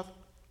long enough,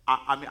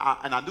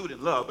 and I do it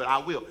in love, but I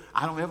will.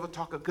 I don't ever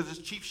talk because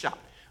it's cheap shot.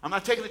 I'm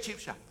not taking a cheap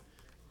shot.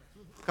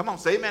 Come on,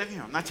 say amen if you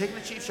hear. I'm not taking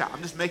a cheap shot.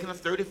 I'm just making a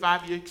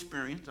 35-year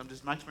experience. I'm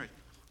just my experience.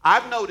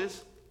 I've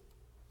noticed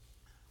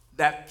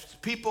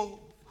that people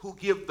who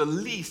give the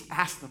least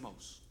ask the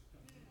most.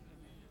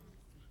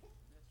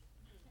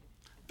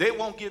 They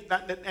won't give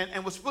that.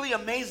 And what's really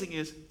amazing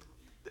is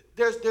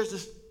there's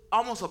this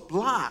almost a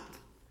block.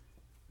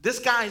 This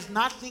guy is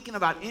not thinking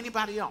about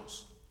anybody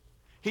else.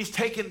 He's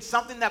taken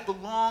something that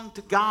belonged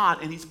to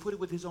God and he's put it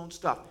with his own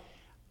stuff.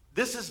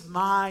 This is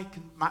my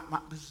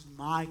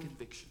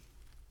conviction.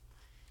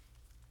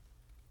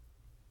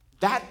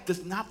 That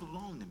does not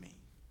belong to me.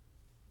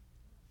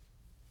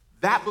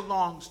 That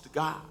belongs to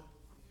God.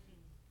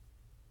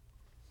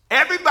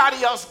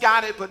 Everybody else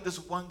got it, but this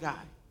one guy.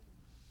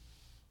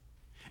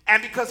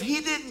 And because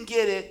he didn't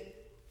get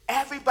it,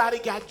 everybody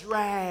got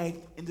dragged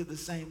into the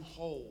same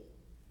hole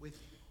with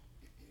him.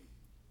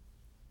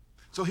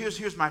 So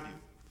here's my view.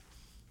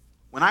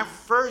 When I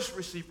first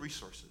receive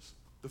resources,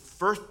 the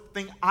first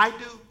thing I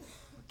do,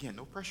 again,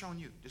 no pressure on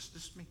you, this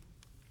is me.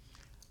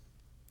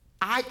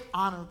 I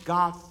honor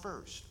God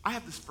first. I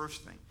have this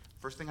first thing.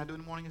 First thing I do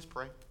in the morning is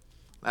pray.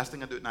 Last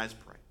thing I do at night is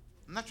pray.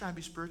 I'm not trying to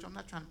be spiritual. I'm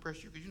not trying to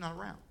press you because you're not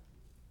around.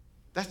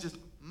 That's just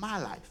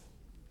my life.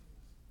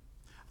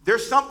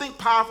 There's something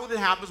powerful that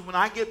happens when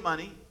I get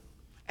money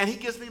and he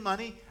gives me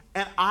money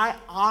and I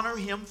honor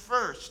him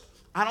first.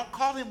 I don't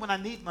call him when I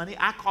need money.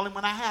 I call him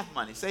when I have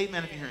money. Say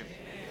amen if you hear me.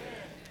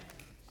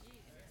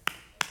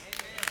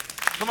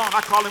 Come on,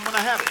 I call him when I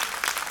have it.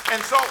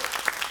 And so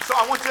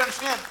I want you to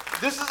understand,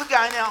 this is a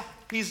guy now,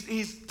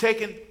 he's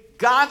taken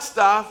God's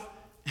stuff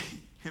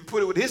and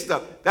put it with his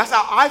stuff. That's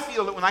how I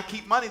feel it when I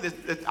keep money.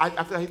 I feel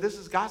like, hey, this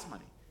is God's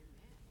money.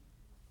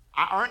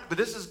 I earned, but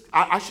this is,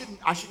 I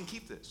shouldn't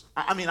keep this.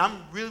 I mean,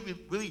 I'm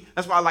really,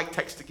 that's why I like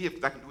text to give,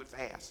 because I can do it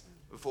fast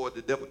before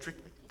the devil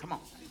tricked me. Come on,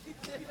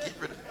 get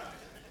rid of it.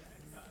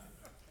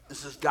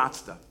 This is God's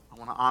stuff. I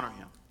want to honor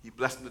him. He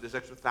blessed me with this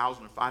extra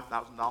 $1,000 or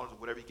 $5,000 or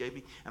whatever he gave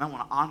me, and I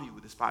want to honor you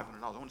with this $500.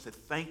 I want to say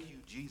thank you,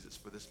 Jesus,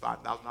 for this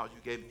 $5,000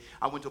 you gave me.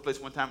 I went to a place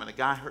one time, and a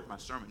guy heard my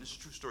sermon. This is a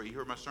true story. He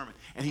heard my sermon,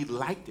 and he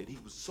liked it. He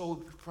was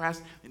so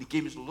impressed, and he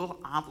gave me this little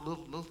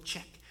envelope, little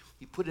check.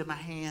 He put it in my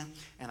hand,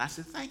 and I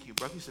said, thank you,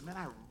 brother. He said, man,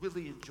 I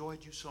really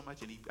enjoyed you so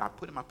much. And I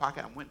put it in my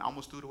pocket. I went and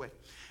almost threw it away.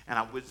 And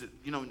I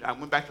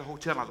went back to the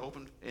hotel, and I was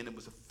open, and it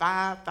was a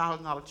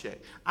 $5,000 check.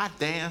 I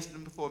danced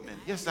him before a minute.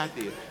 Yes, I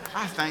did.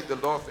 I thank the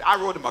Lord. I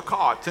wrote him a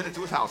card, sent it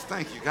to his house.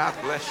 Thank you. God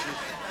bless you.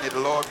 May the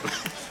Lord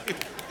bless you.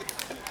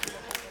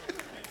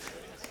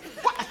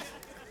 What?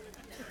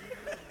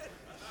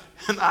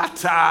 And I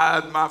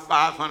tied my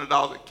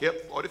 $500 and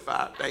kept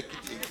 $45. Thank you,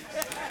 Jesus.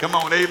 Come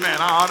on, amen.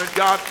 I honored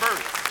God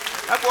first.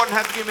 That boy didn't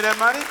have to give me that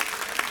money.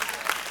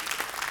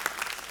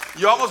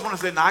 You almost want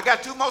to say, "Now I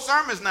got 2 more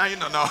sermons now." You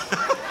know, no.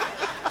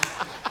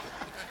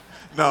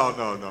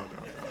 No.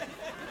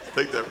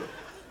 Take that.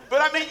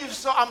 But I mean,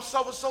 I'm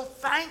so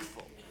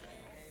thankful.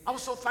 I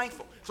was so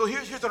thankful. So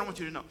here's what I want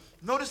you to know.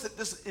 Notice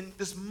that in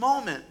this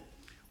moment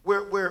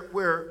where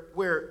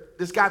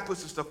this guy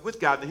puts his stuff with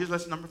God. Here's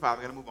lesson number 5.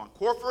 I got to move on.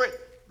 Corporate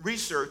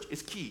research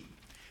is key.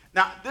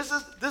 Now this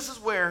is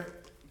where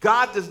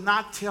God does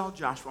not tell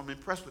Joshua, I'm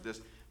impressed with this,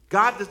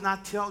 God does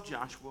not tell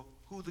Joshua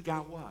who the guy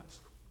was.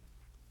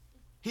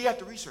 He had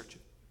to research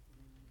it.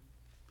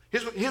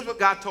 Here's what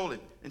God told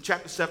him in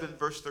chapter 7,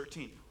 verse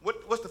 13.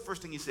 What's the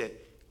first thing he said?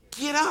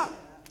 Get up.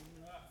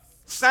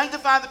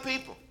 Sanctify the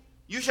people.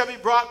 You shall be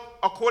brought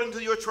according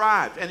to your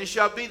tribes. And it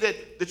shall be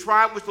that the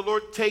tribe which the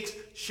Lord takes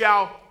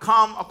shall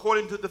come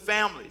according to the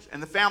families.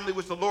 And the family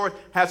which the Lord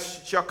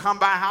has shall come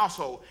by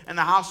household. And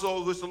the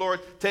household which the Lord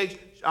takes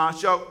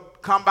shall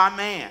come by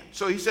man.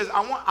 So he says,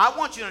 I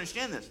want you to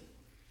understand this.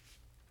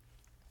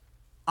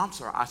 I'm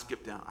sorry, I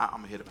skipped down.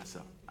 I'm ahead of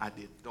myself. I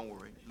did. Don't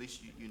worry. At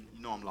least you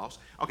know I'm lost.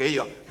 Okay,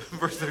 here you go.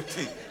 Verse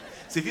 13.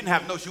 See, if you didn't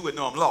have notes, you wouldn't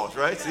know I'm lost,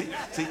 right? See?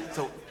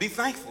 So be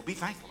thankful. Be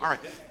thankful. All right,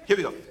 here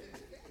we go.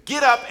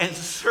 Get up and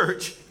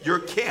search your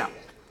camp.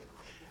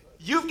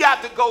 You've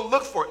got to go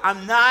look for it.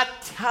 I'm not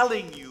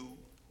telling you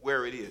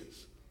where it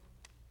is.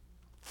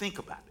 Think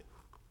about it.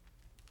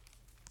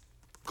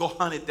 Go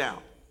hunt it down.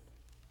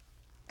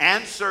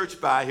 And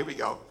search by, here we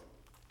go,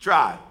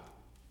 tribe,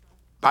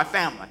 by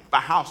family, by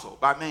household,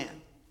 by man.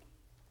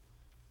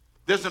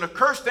 There's an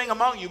accursed thing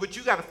among you, but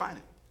you got to find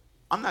it.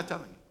 I'm not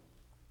telling you.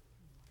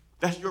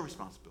 That's your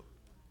responsibility.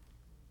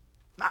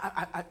 Now,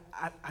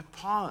 I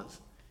pause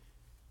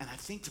and I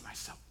think to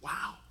myself,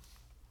 wow,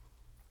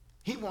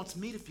 he wants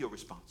me to feel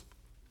responsible.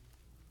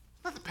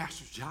 It's not the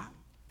pastor's job.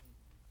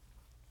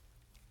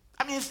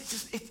 I mean,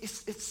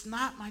 it's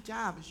not my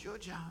job. It's your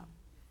job.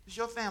 It's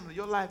your family,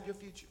 your life, your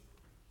future.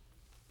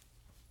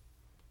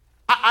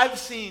 I've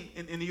seen,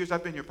 in the years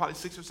I've been here, probably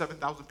 6,000 or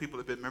 7,000 people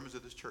have been members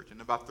of this church,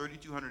 and about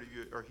 3,200 of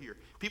you are here.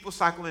 People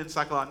cycle in,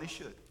 cycle out, and they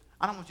should.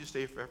 I don't want you to stay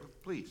here forever,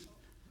 please.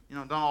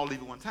 Don't all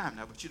leave at one time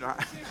now, but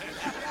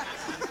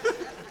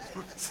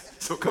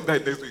so come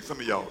back next week, some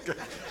of y'all, okay?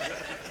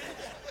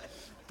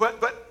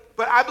 But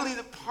I believe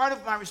that part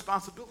of my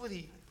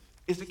responsibility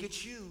is to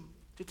get you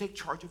to take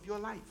charge of your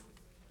life.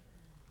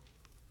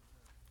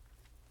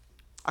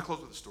 I close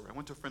with a story. I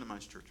went to a friend of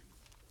mine's church,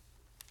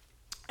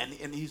 and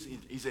he's an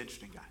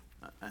interesting guy.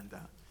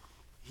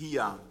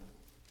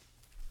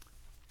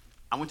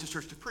 I went to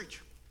church to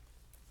preach.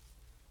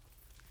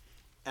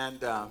 And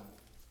when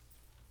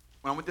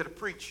I went there to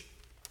preach,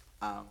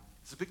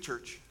 it's a big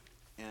church,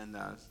 and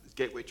it's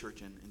Gateway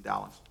Church in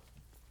Dallas.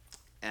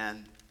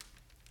 And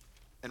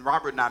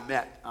Robert and I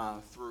met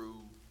through,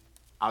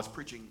 I was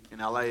preaching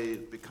in L.A., a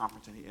big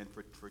conference, and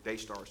for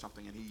Daystar or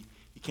something, and he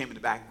came in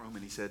the back room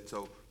and he said,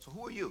 so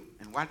who are you?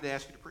 And why did they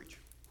ask you to preach?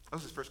 That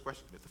was his first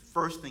question. The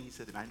first thing he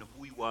said to me, I know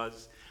who he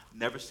was,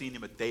 never seen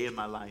him a day in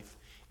my life.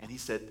 And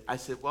I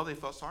said, well, they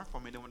felt sorry for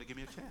me. They wanted to give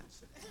me a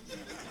chance.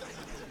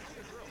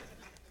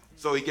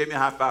 So he gave me a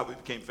high five. We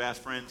became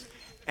fast friends.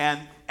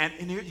 And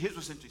here's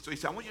what's interesting. So he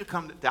said, I want you to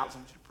come to Dallas. I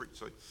want you to preach.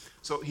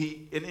 So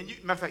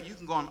matter of fact, you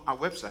can go on our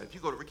website. If you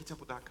go to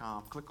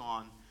rickytemple.com, click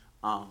on,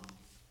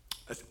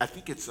 I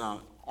think it's On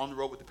the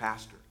Road with the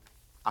Pastor.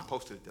 I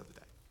posted it the other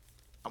day.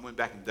 I went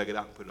back and dug it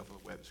out and put it up on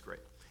the web. It's great.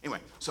 Anyway,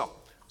 so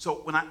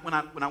when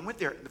I went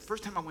there, the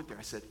first time I went there,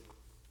 I said,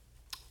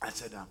 I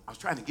was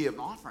trying to give an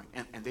offering,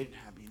 and they didn't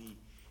have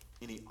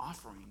any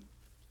offering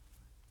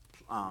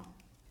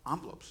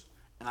envelopes.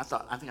 And I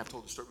think I've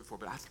told the story before,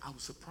 but I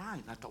was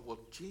surprised. And I thought, well,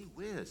 gee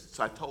whiz.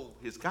 So I told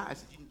his guy, I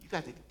said, you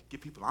guys need to give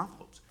people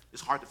envelopes.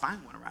 It's hard to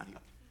find one around here.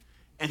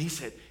 And he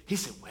said,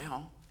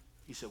 well.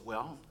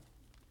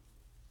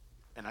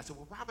 And I said,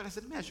 well, Robert,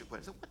 let me ask you a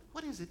question. I said,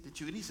 what is it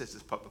that you, and he says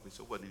this publicly,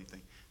 so it wasn't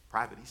anything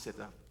private. He said,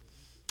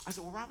 I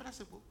said, well, Robert,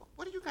 well,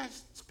 what do you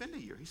guys spend a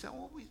year? He said,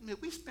 well,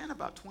 we spend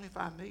about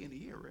 $25 million a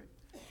year, right?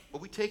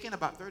 But we take in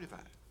about 35.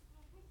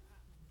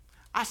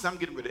 I said, I'm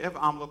getting rid of every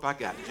envelope I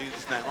got. In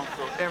Jesus' name, I'm going to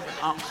throw every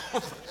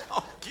envelope.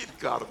 Oh, good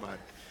God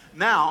Almighty.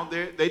 Now,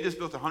 they just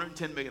built a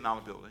 $110 million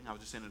building. I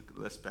was just saying it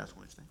last past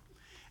Wednesday.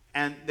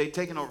 And they've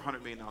taken over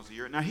 $100 million a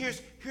year. Now,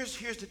 here's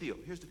the deal.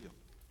 Here's the deal.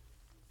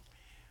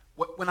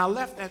 When I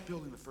left that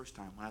building the first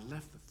time,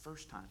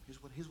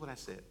 here's what I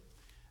said.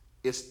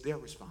 It's their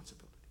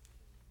responsibility.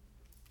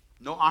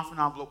 No offering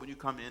envelope when you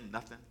come in,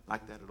 nothing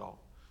like that at all.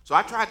 So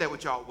I tried that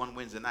with y'all one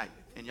Wednesday night,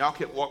 and y'all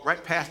kept walking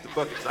right past the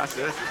buckets. I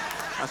said,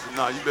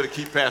 no, you better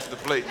keep passing the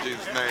plate in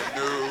Jesus' name.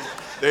 No,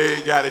 they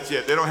ain't got it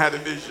yet. They don't have the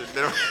vision.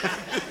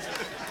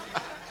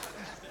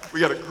 We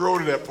got to grow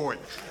to that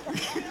point.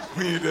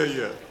 We ain't there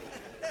yet.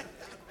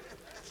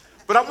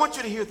 But I want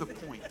you to hear the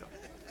point, though.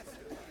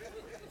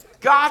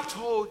 God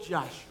told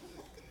Joshua,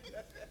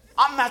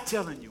 I'm not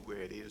telling you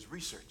where it is.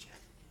 Research it.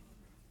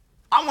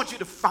 I want you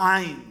to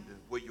find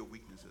where your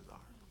weaknesses are.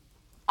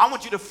 I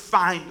want you to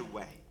find a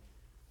way.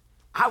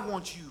 I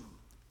want you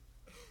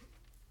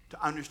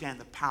to understand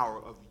the power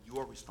of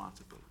your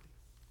responsibility.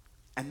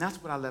 And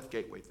that's what I left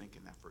Gateway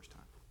thinking that first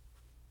time.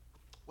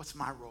 What's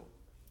my role?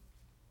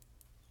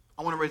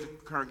 I want to raise a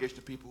congregation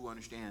of people who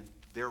understand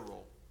their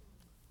role,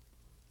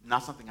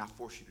 not something I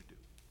force you to do.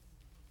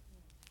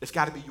 It's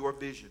got to be your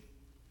vision.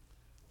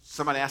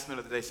 Somebody asked me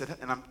the other day, said,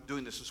 and I'm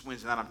doing this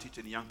Wednesday night, I'm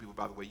teaching the young people,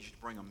 by the way, you should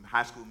bring them,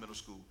 high school, middle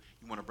school,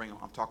 you want to bring them,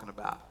 I'm talking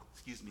about,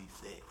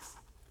 sex.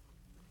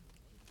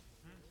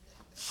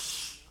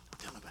 Shh, don't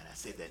tell nobody I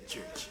said that in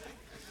church.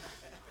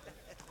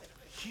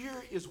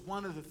 here is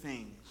one of the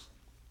things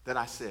that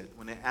I said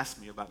when they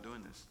asked me about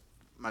doing this.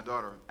 My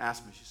daughter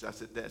asked me, I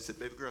said, Dad,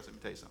 baby girl, let me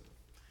tell you something.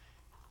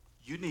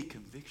 You need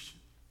conviction.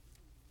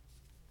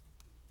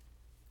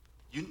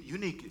 You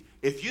need,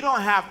 if you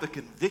don't have the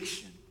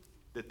conviction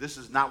that this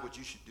is not what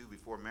you should do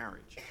before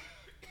marriage,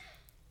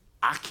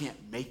 I can't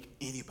make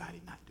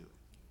anybody not do it.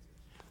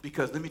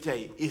 Because let me tell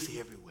you, it's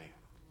everywhere.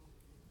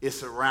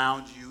 It's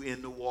around you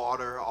in the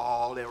water,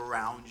 all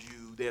around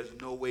you. There's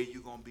no way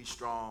you're going to be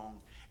strong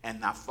and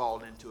not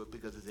fall into it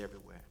because it's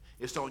everywhere.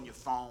 It's on your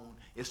phone.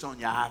 It's on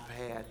your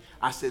iPad.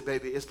 I said,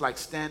 baby, it's like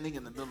standing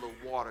in the middle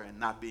of water and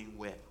not being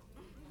wet.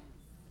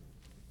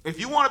 If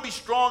you want to be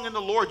strong in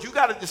the Lord, you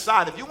got to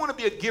decide. If you want to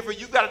be a giver,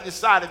 you got to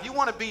decide. If you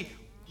want to be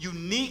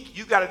unique,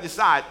 you got to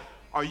decide.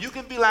 Or you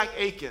can be like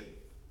Achan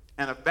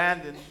and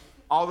abandon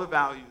all the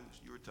values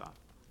you were taught.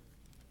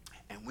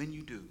 And when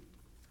you do,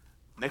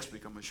 next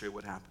week I'm going to show you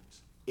what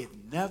happens. It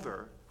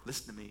never,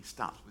 listen to me,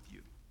 stops with you.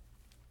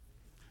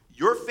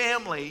 Your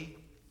family,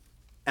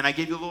 and I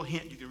gave you a little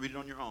hint, you can read it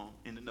on your own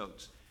in the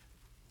notes.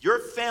 Your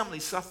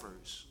family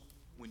suffers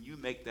when you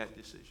make that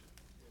decision.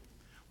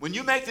 When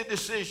you make the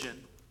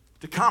decision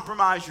to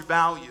compromise your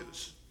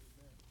values,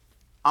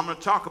 I'm going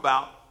to talk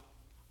about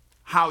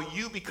how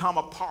you become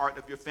a part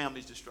of your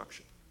family's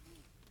destruction.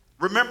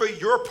 Remember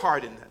your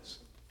part in this.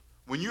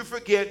 When you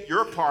forget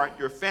your part,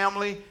 your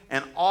family,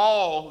 and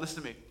all,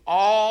 listen to me,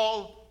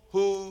 all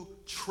who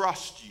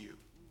trust you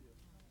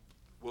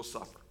will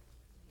suffer.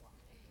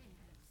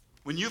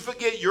 When you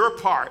forget your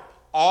part,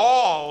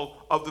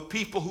 all of the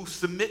people who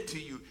submit to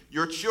you,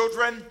 your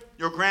children,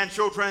 your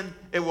grandchildren,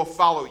 it will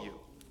follow you.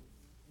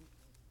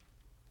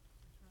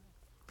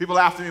 People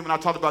after me when I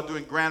talked about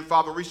doing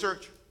grandfather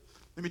research,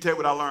 let me tell you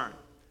what I learned.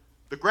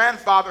 The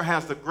grandfather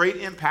has the great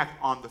impact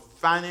on the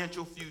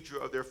financial future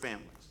of their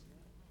families.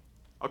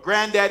 A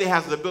granddaddy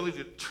has the ability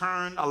to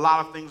turn a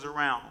lot of things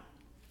around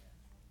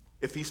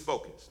if he's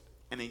focused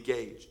and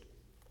engaged.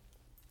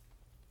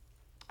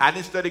 I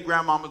didn't study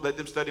grandmamas, let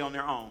them study on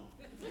their own.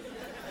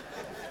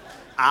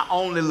 I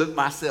only looked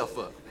myself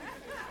up.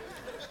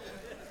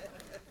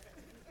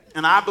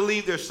 And I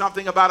believe there's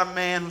something about a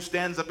man who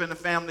stands up in the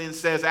family and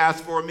says,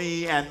 as for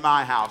me and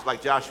my house,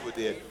 like Joshua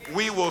did,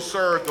 we will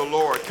serve the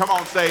Lord. Come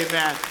on, say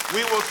amen.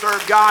 We will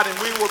serve God and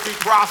we will be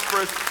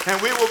prosperous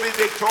and we will be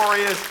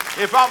victorious.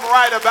 If I'm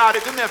right about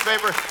it, do me a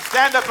favor,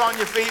 stand up on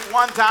your feet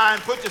one time,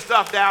 put your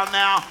stuff down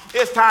now.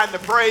 It's time to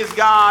praise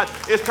God.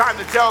 It's time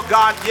to tell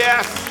God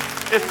yes.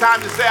 It's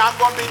time to say, I'm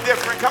going to be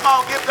different. Come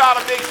on, give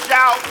God a big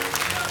shout.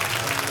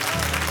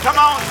 Come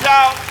on,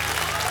 shout.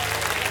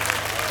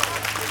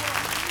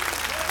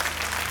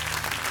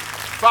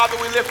 Father,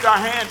 we lift our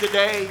hand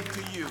today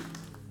to you.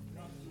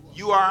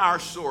 You are our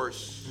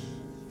source.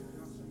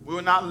 We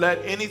will not let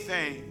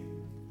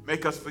anything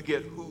make us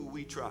forget who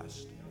we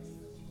trust,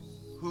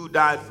 who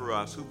died for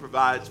us, who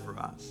provides for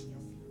us.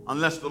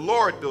 Unless the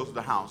Lord builds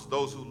the house,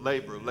 those who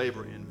labor,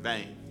 labor in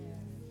vain.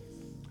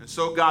 And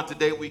so, God,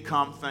 today we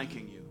come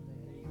thanking you,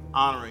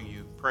 honoring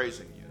you,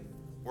 praising you,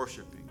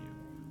 worshiping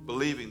you,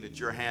 believing that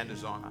your hand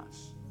is on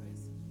us,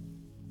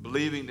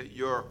 believing that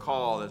your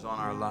call is on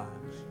our lives.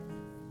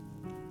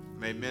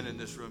 May men in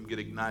this room get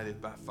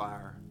ignited by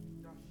fire,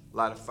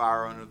 light a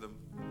fire under them.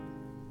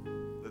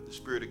 Let the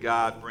Spirit of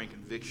God bring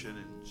conviction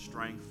and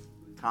strength,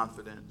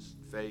 confidence,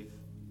 faith.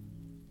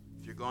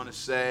 If you're going to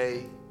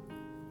say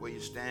where you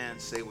stand,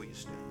 say where you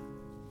stand.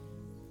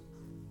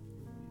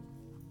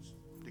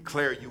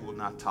 Declare you will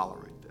not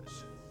tolerate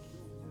this.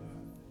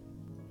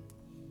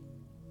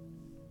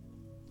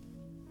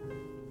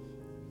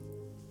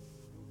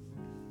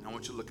 I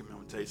want you to look at me. I'm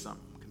going to tell you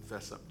something. I'm going to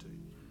confess something to you.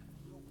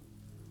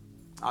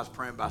 I was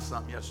praying about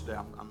something yesterday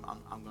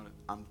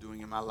I'm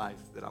doing in my life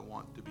that I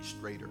want to be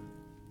straighter.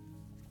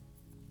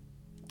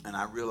 And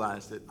I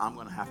realized that I'm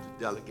going to have to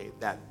delegate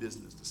that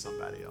business to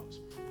somebody else.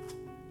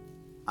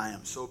 I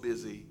am so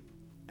busy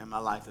and my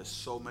life has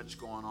so much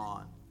going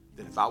on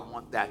that if I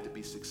want that to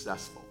be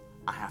successful,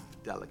 I have to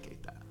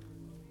delegate that.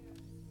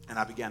 And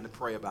I began to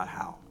pray about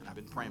how. And I've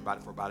been praying about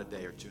it for about a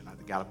day or two, and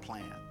I've got a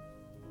plan.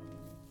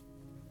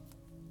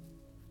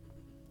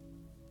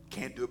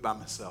 Can't do it by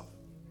myself.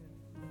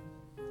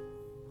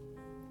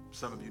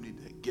 Some of you need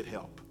to get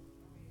help.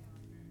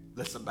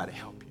 Let somebody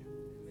help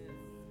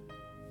you.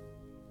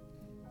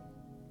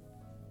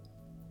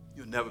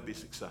 You'll never be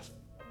successful.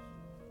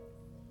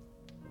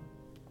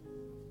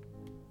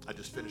 I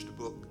just finished a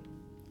book,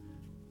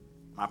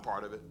 my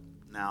part of it.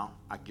 Now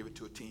I give it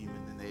to a team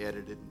and then they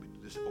edit it and we do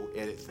this whole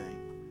edit thing.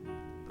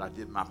 But I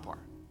did my part.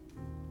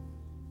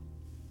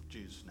 In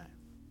Jesus' name.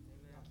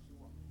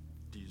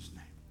 In Jesus'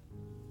 name.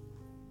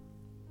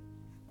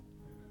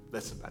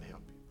 Let somebody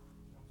help you.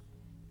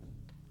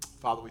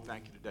 Father, we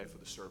thank you today for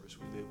the service.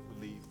 We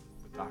leave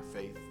with our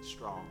faith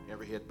strong.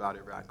 Every head bowed,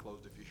 every eye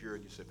closed. If you're here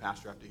and you say,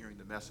 Pastor, after hearing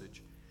the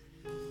message,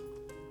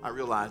 I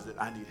realize that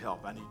I need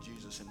help. I need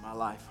Jesus in my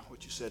life.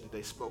 What you said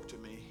today spoke to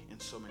me in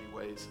so many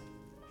ways.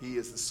 He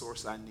is the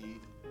source I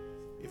need.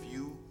 If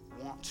you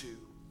want to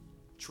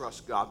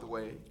trust God the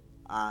way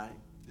I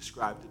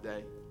described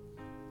today,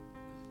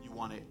 you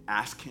want to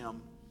ask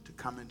him to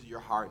come into your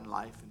heart and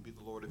life and be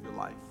the Lord of your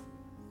life,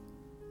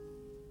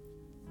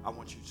 I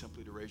want you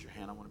simply to raise your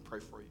hand. I want to pray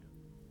for you.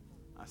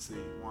 I see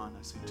 1,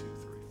 I see 2,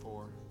 3,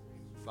 4,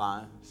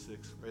 5,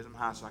 6. Raise them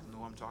high so I can know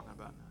what I'm talking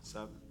about now.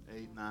 7,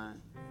 8,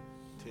 9,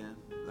 10,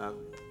 11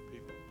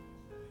 people.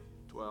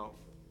 12,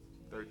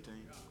 13.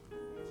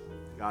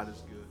 God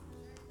is good.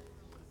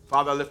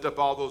 Father, I lift up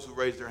all those who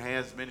raised their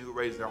hands, many who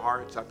raised their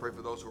hearts. I pray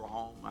for those who are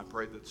home. I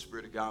pray that the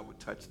Spirit of God would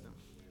touch them.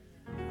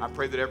 I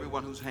pray that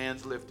everyone whose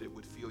hands lifted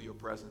would feel your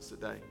presence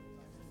today.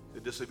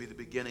 That this would be the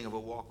beginning of a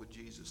walk with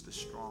Jesus that's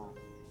strong.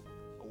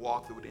 A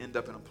walk that would end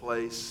up in a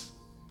place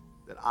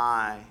that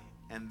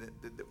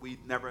that we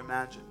never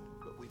imagined.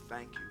 But we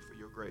thank you for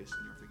your grace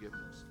and your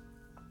forgiveness.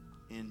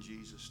 In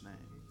Jesus' name.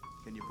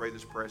 Can you pray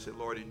this prayer? Say,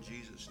 Lord, in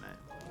Jesus'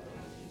 name,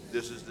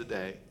 this is the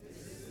day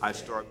I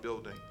start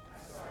building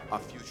a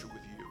future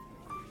with you.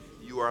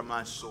 You are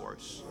my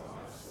source,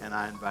 and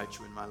I invite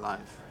you in my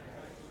life.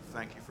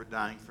 Thank you for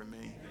dying for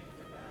me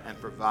and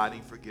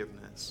providing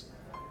forgiveness.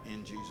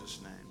 In Jesus'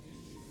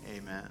 name,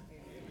 amen.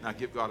 Now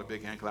give God a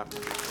big hand clap.